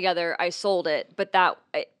moved in together, I sold it, but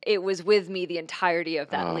it was with me the entirety of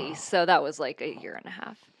that lease, so that was like a year and a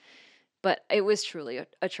half. But it was truly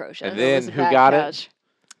atrocious. And It then was a who bad got couch.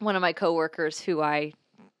 One of my coworkers who I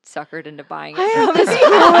suckered into buying I it have from. this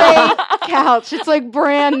great couch. It's like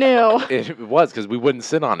brand new. It was because we wouldn't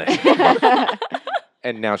sit on it.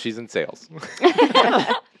 And now she's in sales.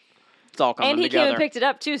 It's all coming And he together. came and picked it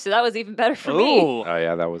up too, so that was even better for me. Ooh. Oh,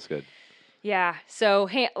 yeah, that was good. Yeah. So,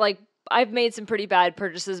 like, I've made some pretty bad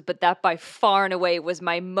purchases, but that by far and away was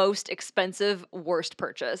my most expensive, worst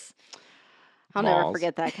purchase. I'll never Malls.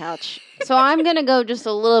 forget that couch. So I'm going to go just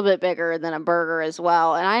a little bit bigger than a burger as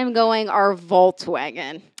well. And I'm going our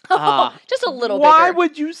Volkswagen. Just a little Why bigger.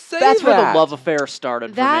 would you say That's where that? the love affair started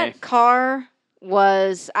for me. That car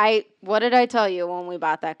was, what did I tell you when we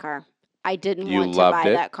bought that car? I didn't You want to loved buy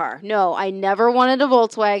it? that car. No, I never wanted a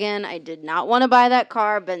Volkswagen. I did not want to buy that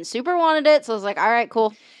car. Ben super wanted it. So I was like, all right,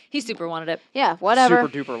 cool. He super wanted it. Yeah, whatever.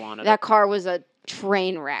 Super duper wanted That car was a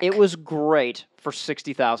train wreck. it. It was great for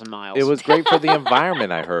 60,000 miles. It was great for the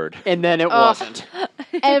environment, I heard. And then it Ugh. wasn't.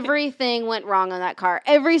 Everything went wrong on that car.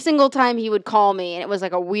 Every single time he would call me, and it was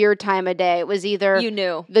like a weird time of day. It was either You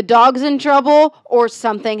knew. the dog's in trouble or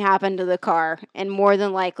something happened to the car. And more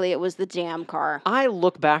than likely, it was the damn car. I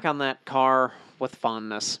look back on that car with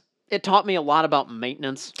fondness. It taught me a lot about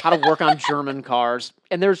maintenance, how to work on German cars.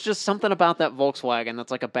 And there's just something about that Volkswagen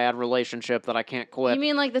that's like a bad relationship that I can't quit. You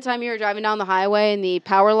mean like the time you were driving down the highway and the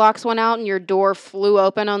power locks went out and your door flew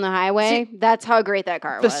open on the highway? That's how great that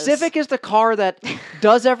car the was. Civic is the car that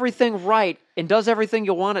does everything right and does everything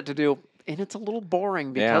you want it to do. And it's a little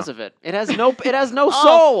boring because of it. It has no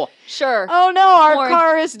soul. Sure. Oh no, our Boring.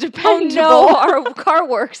 car is Oh dependable. no, our car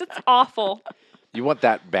works. It's awful. You want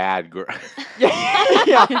that bad girl.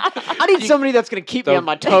 Yeah. I need somebody that's going to keep me on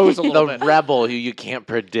my toes a little The bit. rebel who you can't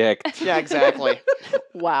predict. Yeah, exactly.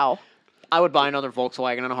 Wow. I would buy another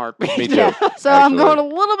Volkswagen in a heartbeat. Me too. Yeah. So I'm actually. going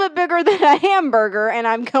a little bit bigger than a hamburger, and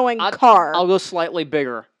I'm going car. I'll go slightly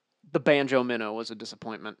bigger. The Banjo Minnow was a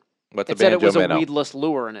disappointment. What's a It said it banjo was a minnow? weedless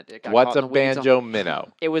lure, and it got What's caught a in the weeds. banjo minnow?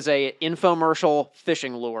 It was a infomercial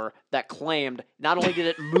fishing lure that claimed not only did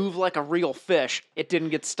it move like a real fish, it didn't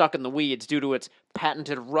get stuck in the weeds due to its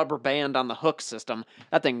patented rubber band on the hook system.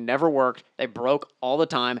 That thing never worked. They broke all the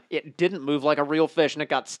time. It didn't move like a real fish, and it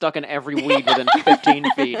got stuck in every weed within 15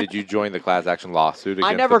 feet. Did you join the class action lawsuit against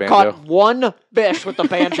I never the banjo? caught one fish with the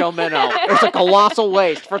banjo minnow. It's a colossal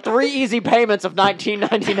waste for 3 easy payments of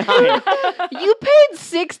 $19.99. You paid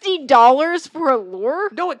 $60 for a lure?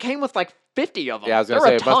 No, it came with like 50 of them. Yeah, I was gonna There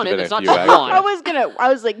say, are it must have ton. been It's a not few just extra. one. I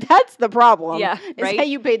was like, that's the problem. Yeah, is right? how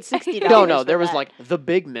you paid $60. No, for there was that. like the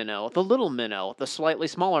big minnow, the little minnow, the slightly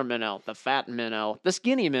smaller minnow, the fat minnow, the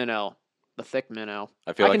skinny minnow, the thick minnow.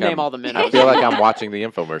 I feel I like can name I'm- all the minnows. I feel like I'm watching the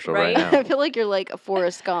infomercial right, Right? now. I feel like you're like a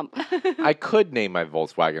Forrest Gump. I could name my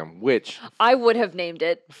Volkswagen, which, I would have named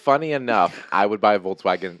it. funny enough, I would buy a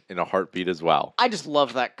Volkswagen in a heartbeat as well. I just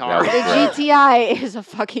love that That car. was The great. GTI is a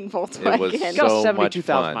fucking Volkswagen. was It's got so a much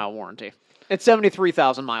 72,000 fun. mile warranty. At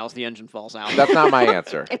 73,000 miles, the engine falls out. That's not my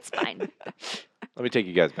answer. It's fine. Let me take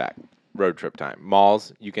you guys back. Road trip time.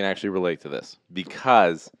 Malls, you can actually relate to this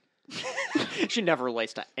because She never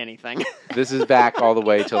relates to anything. this is back all the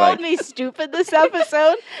way You to called like, me stupid this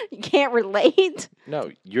episode. You can't relate.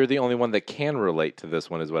 no, you're the only one that can relate to this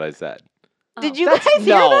one, is what I said. Did Oh. you guys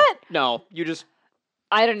hear no, that? no, you just.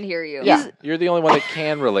 I didn't hear you. Yeah, you're the only one that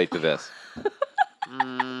can relate to this.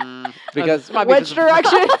 Because might be Which some-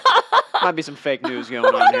 direction? Might be some fake news going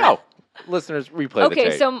on here. no, listeners, replay the Okay,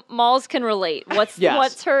 tape. so malls can relate. What's Yes.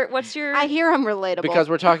 what's your I hear I'm relatable. Because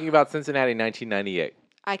we're talking about Cincinnati, 1998.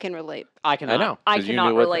 I can relate. I cannot. I know. I 'cause you cannot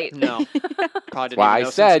knew what- relate. No. Probably didn't Why even I know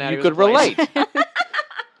said Cincinnati you was a could place. relate.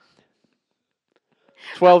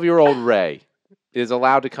 12-year-old Ray is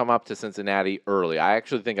allowed to come up to Cincinnati early. I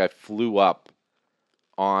actually think I flew up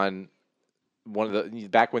on one of the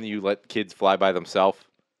back when you let kids fly by themselves.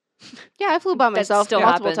 Yeah, I flew by That myself still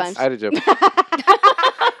multiple happens. times. I did too.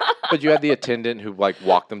 But you had the attendant who like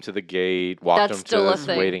walked them to the gate, walked That's them to still a the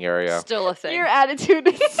thing. waiting area. Still a thing. Your attitude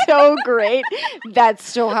is so great. That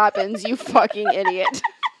still happens, you fucking idiot.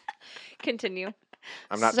 Continue.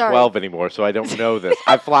 I'm not Sorry. 12 anymore, so I don't know this.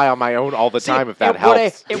 I fly on my own all the time if that at what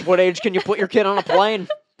helps. At what age can you put your kid on a plane?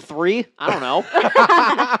 3? I don't know.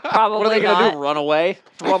 Probably What are they going not. to do? Run away?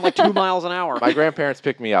 Run like 2 miles an hour. My grandparents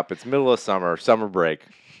picked me up. It's middle of summer break.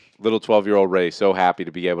 Little 12-year-old Ray, so happy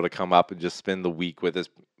to be able to come up and just spend the week with his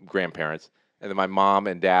grandparents. And then my mom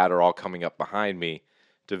and dad are all coming up behind me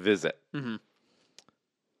to visit. Mhm.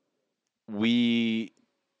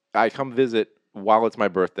 I come visit while it's my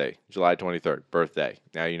birthday, July 23rd, birthday.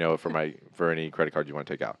 Now you know it for any credit card you want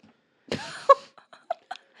to take out.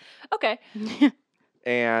 Okay.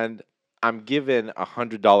 And I'm given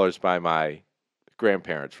 $100 by my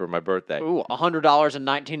grandparents for my birthday. Ooh, $100 in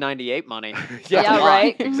 1998 money. Yeah,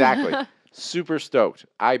 right. Exactly. Super stoked.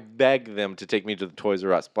 I beg them to take me to the Toys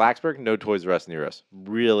R Us. Blacksburg, no Toys R Us near us.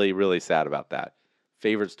 Really, really sad about that.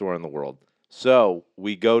 Favorite store in the world. So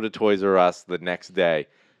we go to Toys R Us the next day.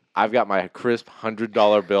 I've got my crisp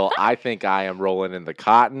 $100 bill. I think I am rolling in the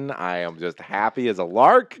cotton. I am just happy as a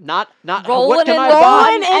lark. Not Rolling what can in I the buy?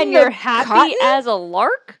 cotton, in and the you're happy cotton? as a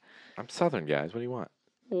lark? I'm Southern, guys. What do you want?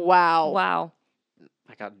 Wow. Wow.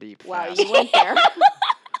 I got deep Wow, fast. you went there.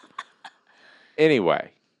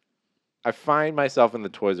 Anyway, I find myself in the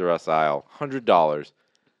Toys R Us aisle, $100.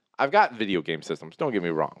 I've got video game systems, don't get me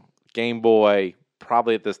wrong. Game Boy,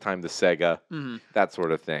 probably at this time the Sega, that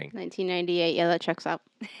sort of thing. 1998. Yeah, that checks out.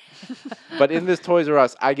 But in this Toys R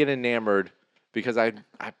Us, I get enamored because I've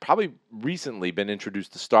probably recently been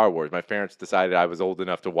introduced to Star Wars. My parents decided I was old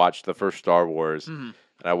enough to watch the first Star Wars, and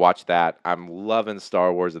I watched that. I'm loving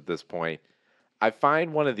Star Wars at this point. I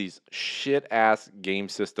find one of these shit-ass game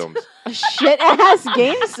systems A shit-ass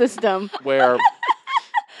game system. where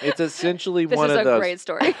it's essentially This one is of a those. great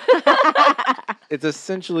story. It's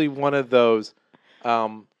essentially one of those.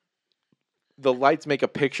 The lights make a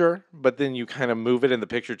picture, but then you kind of move it, and the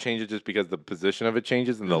picture changes just because the position of it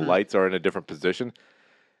changes, and the lights are in a different position.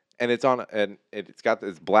 And it's got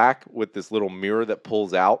this black with this little mirror that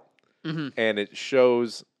pulls out, and it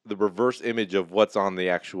shows the reverse image of what's on the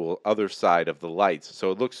actual other side of the lights.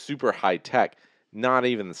 So it looks super high tech, not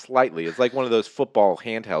even slightly. It's like one of those football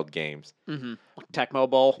handheld games. Tecmo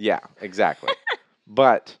Bowl. Yeah, exactly.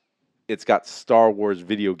 But it's got Star Wars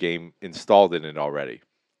video game installed in it already.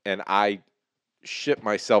 And I shit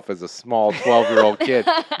myself as a small 12-year-old kid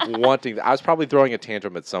wanting I was probably throwing a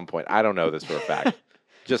tantrum at some point. I don't know this for a fact.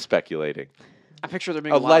 Just speculating. I picture there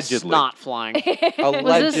being a lot of Allegedly. snot flying.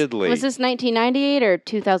 Allegedly. Was this 1998 or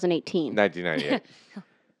 2018? 1998.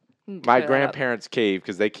 My grandparents cave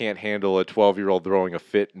because they can't handle a 12-year-old throwing a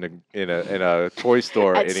fit in a toy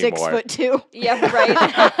store At anymore. 6'2". Yeah, right.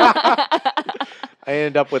 I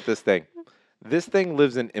ended up with this thing. This thing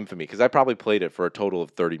lives in infamy because I probably played it for a total of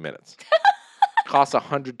 30 minutes. Costs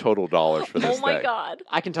 $100 total for this Oh my thing. God.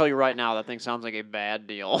 I can tell you right now that thing sounds like a bad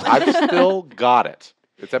deal. I've still got it.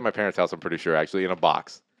 It's at my parents' house, I'm pretty sure, actually, in a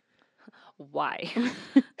box. Why?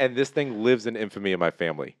 And this thing lives in infamy in my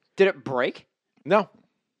family. Did it break? No.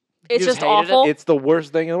 It's just just hated it? awful. It's the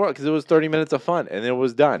worst thing in the world because it was 30 minutes of fun and it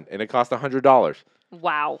was done and it cost $100.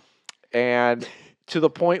 Wow. And to the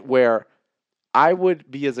point where I would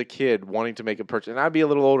be as a kid wanting to make a purchase, and I'd be a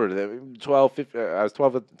little older than 12, 15, I was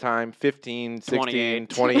 12 at the time, 15, 16, 28.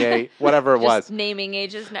 28, whatever it Just was. naming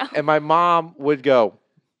ages now. And my mom would go,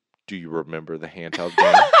 "Do you remember the handheld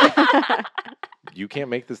game? You can't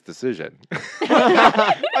make this decision."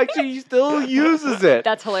 Like she still uses it.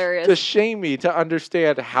 That's hilarious. To shame me, to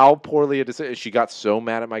understand how poorly a decision. She got so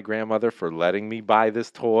mad at my grandmother for letting me buy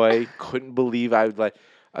this toy. Couldn't believe I would let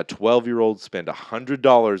a 12-year-old spend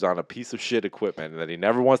 $100 on a piece of shit equipment that he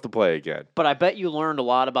never wants to play again. But I bet you learned a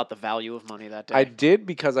lot about the value of money that day. I did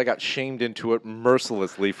because I got shamed into it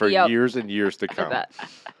mercilessly for Yep. years and years to I come. bet.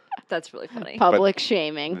 That's really funny. Public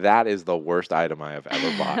shaming. That is the worst item I have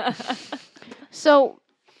ever bought. So,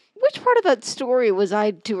 which part of that story was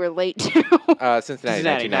I to relate to? Cincinnati,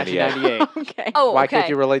 Cincinnati, 1998. 1998. Okay. Oh, Why okay. can't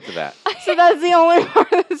you relate to that? So that's the only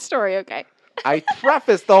part of the story. Okay. I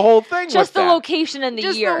prefaced the whole thing Just with the that. location and the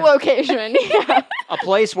Just year. the location. Yeah. A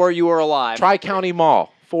place where you were alive. Tri-County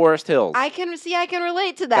Mall, Forest Hills. I can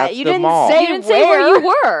relate to that. That's You the didn't mall. say You didn't say where you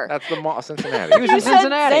were. That's the mall, Cincinnati. He was in You said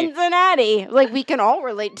Cincinnati. Cincinnati. Like we can all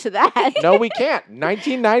relate to that. No, we can't.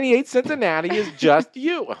 1998 Cincinnati is just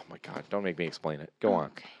you. Oh my God! Don't make me explain it. Go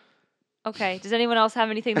on. Okay. Does anyone else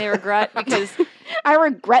have anything they regret? Because I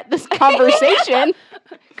regret this conversation.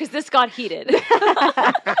 this got heated.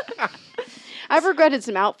 I've regretted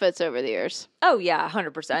some outfits over the years. Oh yeah,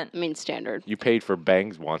 100%. I mean, standard. You paid for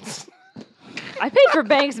bangs once. I paid for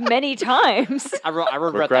bangs many times. I regret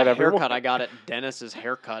Regret that everyone. haircut I got at Dennis's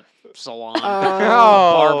haircut salon. Oh,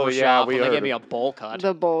 Barber yeah, shop, we when they heard gave me it. a bowl cut.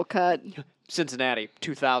 The bowl cut. Cincinnati,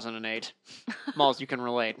 2008. Malls, you can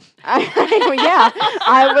relate. Yeah,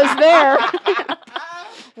 I was there.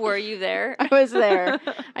 Were you there? I was there.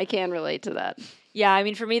 I can relate to that. Yeah, I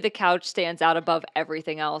mean, for me, the couch stands out above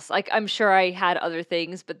everything else. Like, I'm sure I had other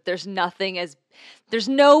things, but there's no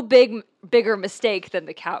bigger mistake than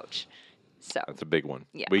the couch. So, That's a big one.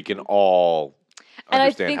 Yeah. We can all and I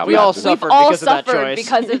understand think how we bad all this is. we've suffered all because of that suffered choice.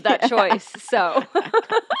 because of that choice. So,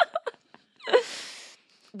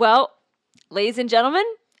 well, Ladies and gentlemen,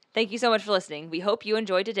 thank you so much for listening. We hope you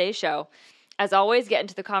enjoyed today's show. As always, get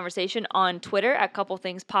into the conversation on Twitter at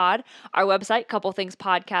CoupleThingsPod, our website,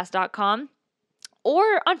 couplethingspodcast.com, or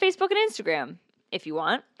on Facebook and Instagram if you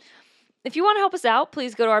want. If you want to help us out,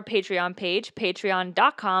 please go to our Patreon page,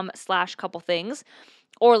 patreon.com/couplethings,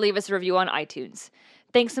 or leave us a review on iTunes.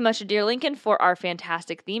 Thanks so much to Dear Lincoln for our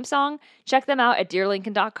fantastic theme song. Check them out at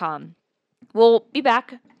dearlincoln.com. We'll be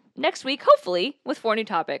back next week, hopefully, with 4 new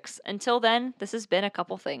topics. Until then, this has been A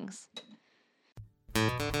Couple Things.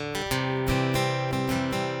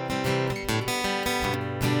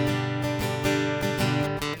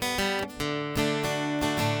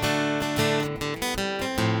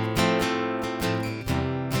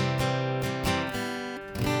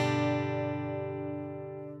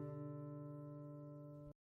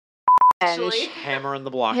 Hammering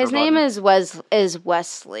the blocker His name button. is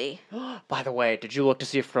Wesley. By the way, did you look to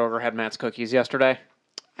see if Kroger had Matt's cookies yesterday?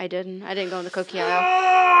 I didn't go in the cookie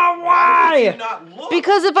aisle. Why?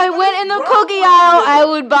 Because if I went in the cookie aisle, I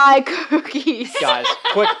would buy cookies. Guys,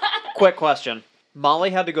 quick question. Molly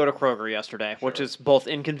had to go to Kroger yesterday, which is both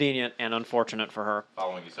inconvenient and unfortunate for her.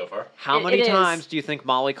 Following you so far? How It many is. times do you think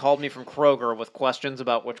Molly called me from Kroger with questions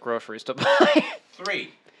about which groceries to buy?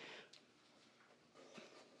 3.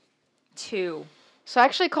 2. So I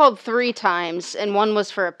actually called 3 times, and one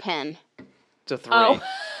was for a pen. To 3.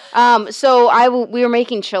 Oh. So we were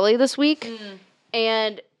making chili this week,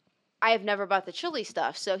 and I have never bought the chili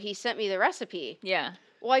stuff. So he sent me the recipe. Yeah.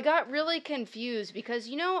 Well, I got really confused because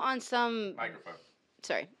on some Microphone.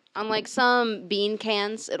 on like some bean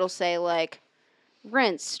cans, it'll say like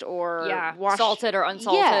rinsed or washed. Salted or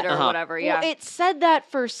unsalted Yeah. or Uh-huh. whatever, yeah. Well, it said that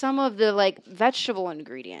for some of the like vegetable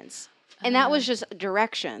ingredients. And that was just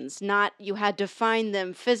directions, not you had to find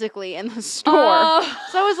them physically in the store. Oh.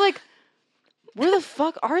 So I was like, where the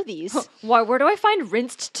fuck are these? Where do I find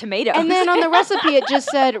rinsed tomatoes? And then on the recipe, it just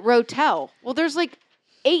said Rotel. Well, there's like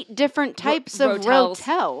 8 different types of Rotels.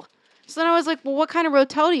 Rotel. So then I was like, well, what kind of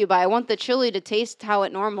Rotel do you buy? I want the chili to taste how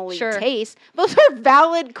it normally Sure. tastes. Those are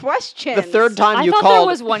valid questions. The third time I you thought called, there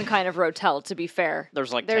was one kind of Rotel, to be fair.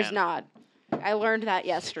 there's like There's 10. not. I learned that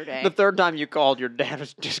yesterday. The third time you called, your dad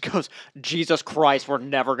just goes, Jesus Christ, we're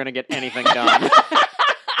never going to get anything done. I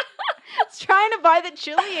was trying to buy the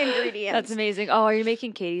chili ingredients. That's amazing. Oh, are you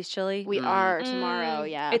making Katie's chili? We are tomorrow,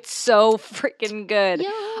 yeah. It's so freaking good.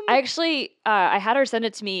 Yum. I actually, I had her send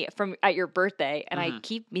it to me at your birthday, and I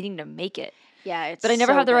keep meaning to make it. Yeah, it's But I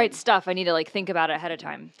never so have the right good. stuff. I need to think about it ahead of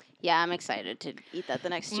time. Yeah, I'm excited to eat that the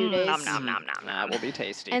next 2 days. That will be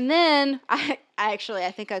tasty. And then I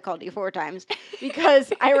think I called you 4 times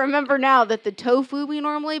because I remember now that the tofu we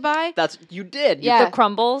normally buy. You did. Yeah. The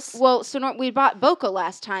crumbles. Well, so we bought Boca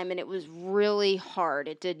last time and it was really hard.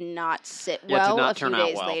 It did not sit Yeah, it did well not a few turn out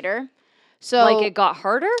days well. later. So Like it got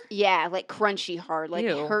harder? yeah, like crunchy hard, like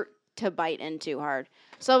Ew. it hurt to bite into hard.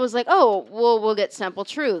 So I was like, oh, well, we'll get Simple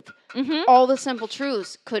Truth. Mm-hmm. All the Simple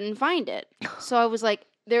Truths couldn't find it. So I was like,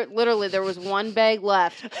 there was one bag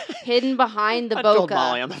left hidden behind the I Boca. told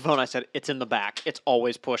Molly on the phone, I said, it's in the back. It's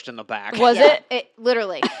always pushed in the back. Was Yeah, it?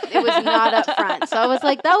 literally, it was not up front. So I was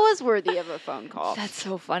like, that was worthy of a phone call. That's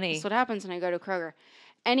so funny. That's what happens when I go to Kroger.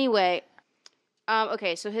 Anyway,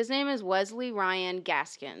 okay, so his name is Wesley Ryan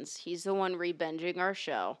Gaskins. He's the one rebinging our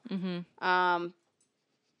show. Mm-hmm.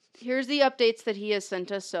 Here's the updates that he has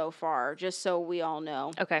sent us so far, just so we all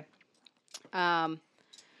know. Okay.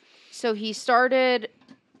 So he started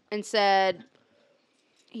and said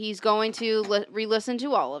he's going to re-listen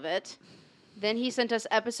to all of it. Then he sent us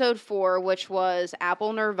episode 4, which was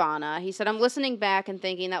Apple Nirvana. He said, I'm listening back and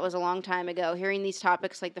thinking that was a long time ago, hearing these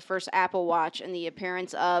topics like the first Apple Watch and the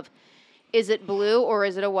appearance of, is it blue or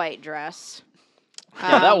is it a white dress?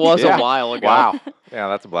 Yeah, that was Yeah. a while ago. Wow. Yeah,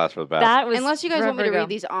 that's a blast for the past. That was Unless you guys want me to forever read ago.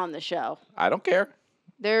 these on the show. I don't care.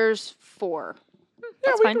 There's 4. Yeah,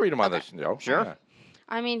 That's we fine. can read them on the show. Sure. Yeah.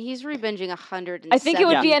 I mean, he's rebinging 100. I think it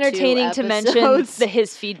would be entertaining to mention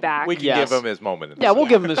his feedback. We can Yes. give him his moment. In the Yeah, we'll sun.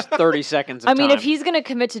 give him his 30 seconds of I mean, time. if he's going to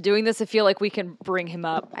commit to doing this, I feel like we can bring him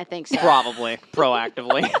up. I think so. Probably.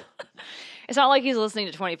 Proactively. It's not like he's listening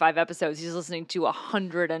to 25 episodes. He's listening to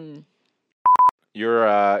 100 and... You're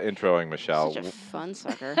introing Michelle. Such a fun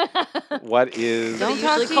sucker. What is? Don't He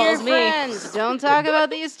talk usually to calls your me. friends. Don't talk about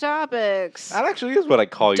these topics. That actually is what I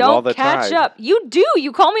call you all Don't the catch time. up. You do.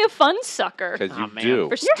 You call me a fun sucker. Because Aw, you man. do.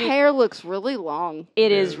 For Your stu- hair looks really long. It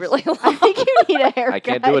It is is. really long. I think you need a haircut. I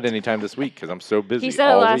can't do it anytime this week because I'm so busy. He said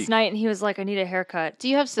it all last week. night, and he was like, I need a haircut. Do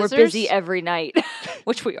you have We're scissors? busy every night,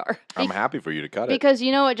 which we are. I'm happy for you to cut it. Because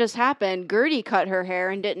you know what just happened? Gertie cut her hair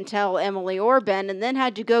and didn't tell Emily or Ben and then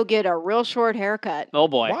had to go get a real short haircut. Oh,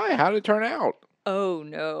 boy. Why? How did it turn out? Oh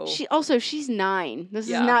no. She's 9. This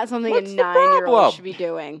Yeah. is not something What's a the 9-year-old problem? should be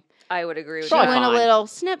doing. I would agree with She that. Probably went a fine. little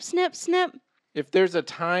snip, snip, snip. If there's a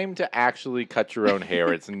time to actually cut your own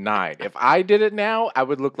hair, it's 9. If I did it now, I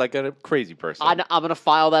would look like a crazy person. I'm going to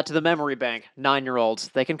file that to the memory bank.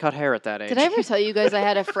 9-year-olds, they can cut hair at that age. Did I ever tell you guys I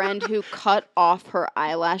had a friend who cut off her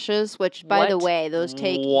eyelashes, which, by the What? way, those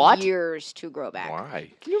take What? years to grow back. Why?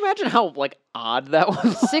 Can you imagine how, odd that was?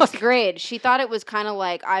 6th grade, she thought it was kind of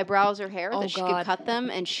like eyebrows or hair, Oh, that she God. could cut them,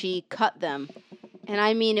 and she cut them. And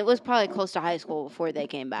I mean, it was probably close to high school before they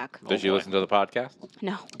came back. Does she boy. listen to the podcast?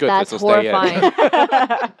 No. Good. That's this'll stay in.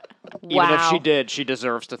 horrifying. Even if she did, she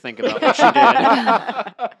deserves to think about what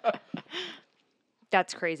she did.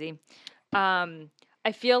 That's crazy.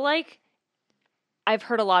 I feel like I've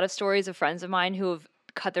heard a lot of stories of friends of mine who have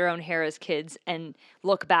cut their own hair as kids and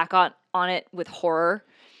look back on it with horror.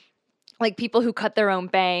 Like people who cut their own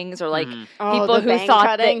bangs, or like Oh, people the who bang thought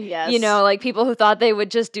cutting? that, Yes. you know, like people who thought they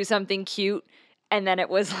would just do something cute, and then it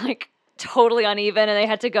was like totally uneven, and they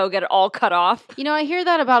had to go get it all cut off. You know, I hear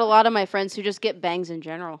that about a lot of my friends who just get bangs in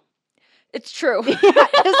general. It's true.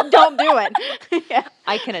 Just don't do it. Yeah.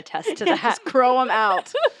 I can attest to Yeah, that. just grow them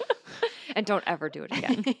out. And don't ever do it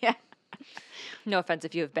again. Yeah. No offense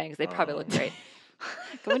if you have bangs; they probably look great.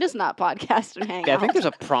 Can we just not podcast and hang Yeah, I out? think there's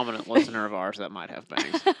a prominent listener of ours that might have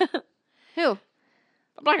bangs. Who?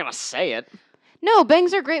 I'm not going to say it. No,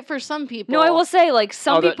 bangs are great for some people. No, I will say, like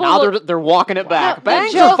some people. now look- they're walking it back. No,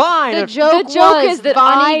 Bangs the joke, are fine. The if- joke, The joke was is that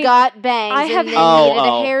Bonnie got bangs I have- and then Oh, needed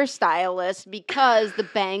oh. a hairstylist because the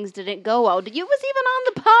bangs didn't go well. You was even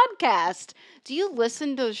on the podcast. Do you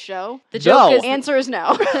listen to the show? the joke No. is Answer is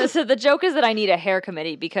no. so the joke is that I need a hair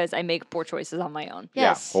committee because I make poor choices on my own.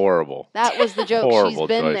 Yes. Yeah, horrible. That was the joke. She's Horrible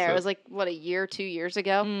been there. It choices. was like, what, a year, 2 years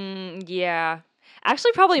ago? Yeah,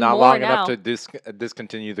 actually, probably Not more long now. enough to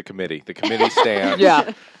discontinue the committee. The committee stands.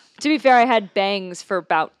 yeah. To be fair, I had bangs for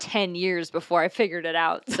about 10 years before I figured it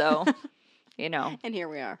out. So, you know, And here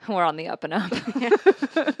we are. we're on the up and up.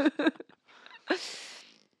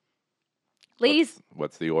 Ladies,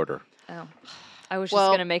 What's the order? oh, I was just Well,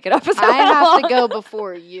 going to make it up as I have to go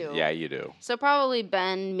before you. Yeah, you do. So probably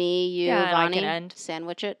Ben, me, you, Yeah, and I Bonnie. can end.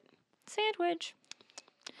 Sandwich it. Sandwich.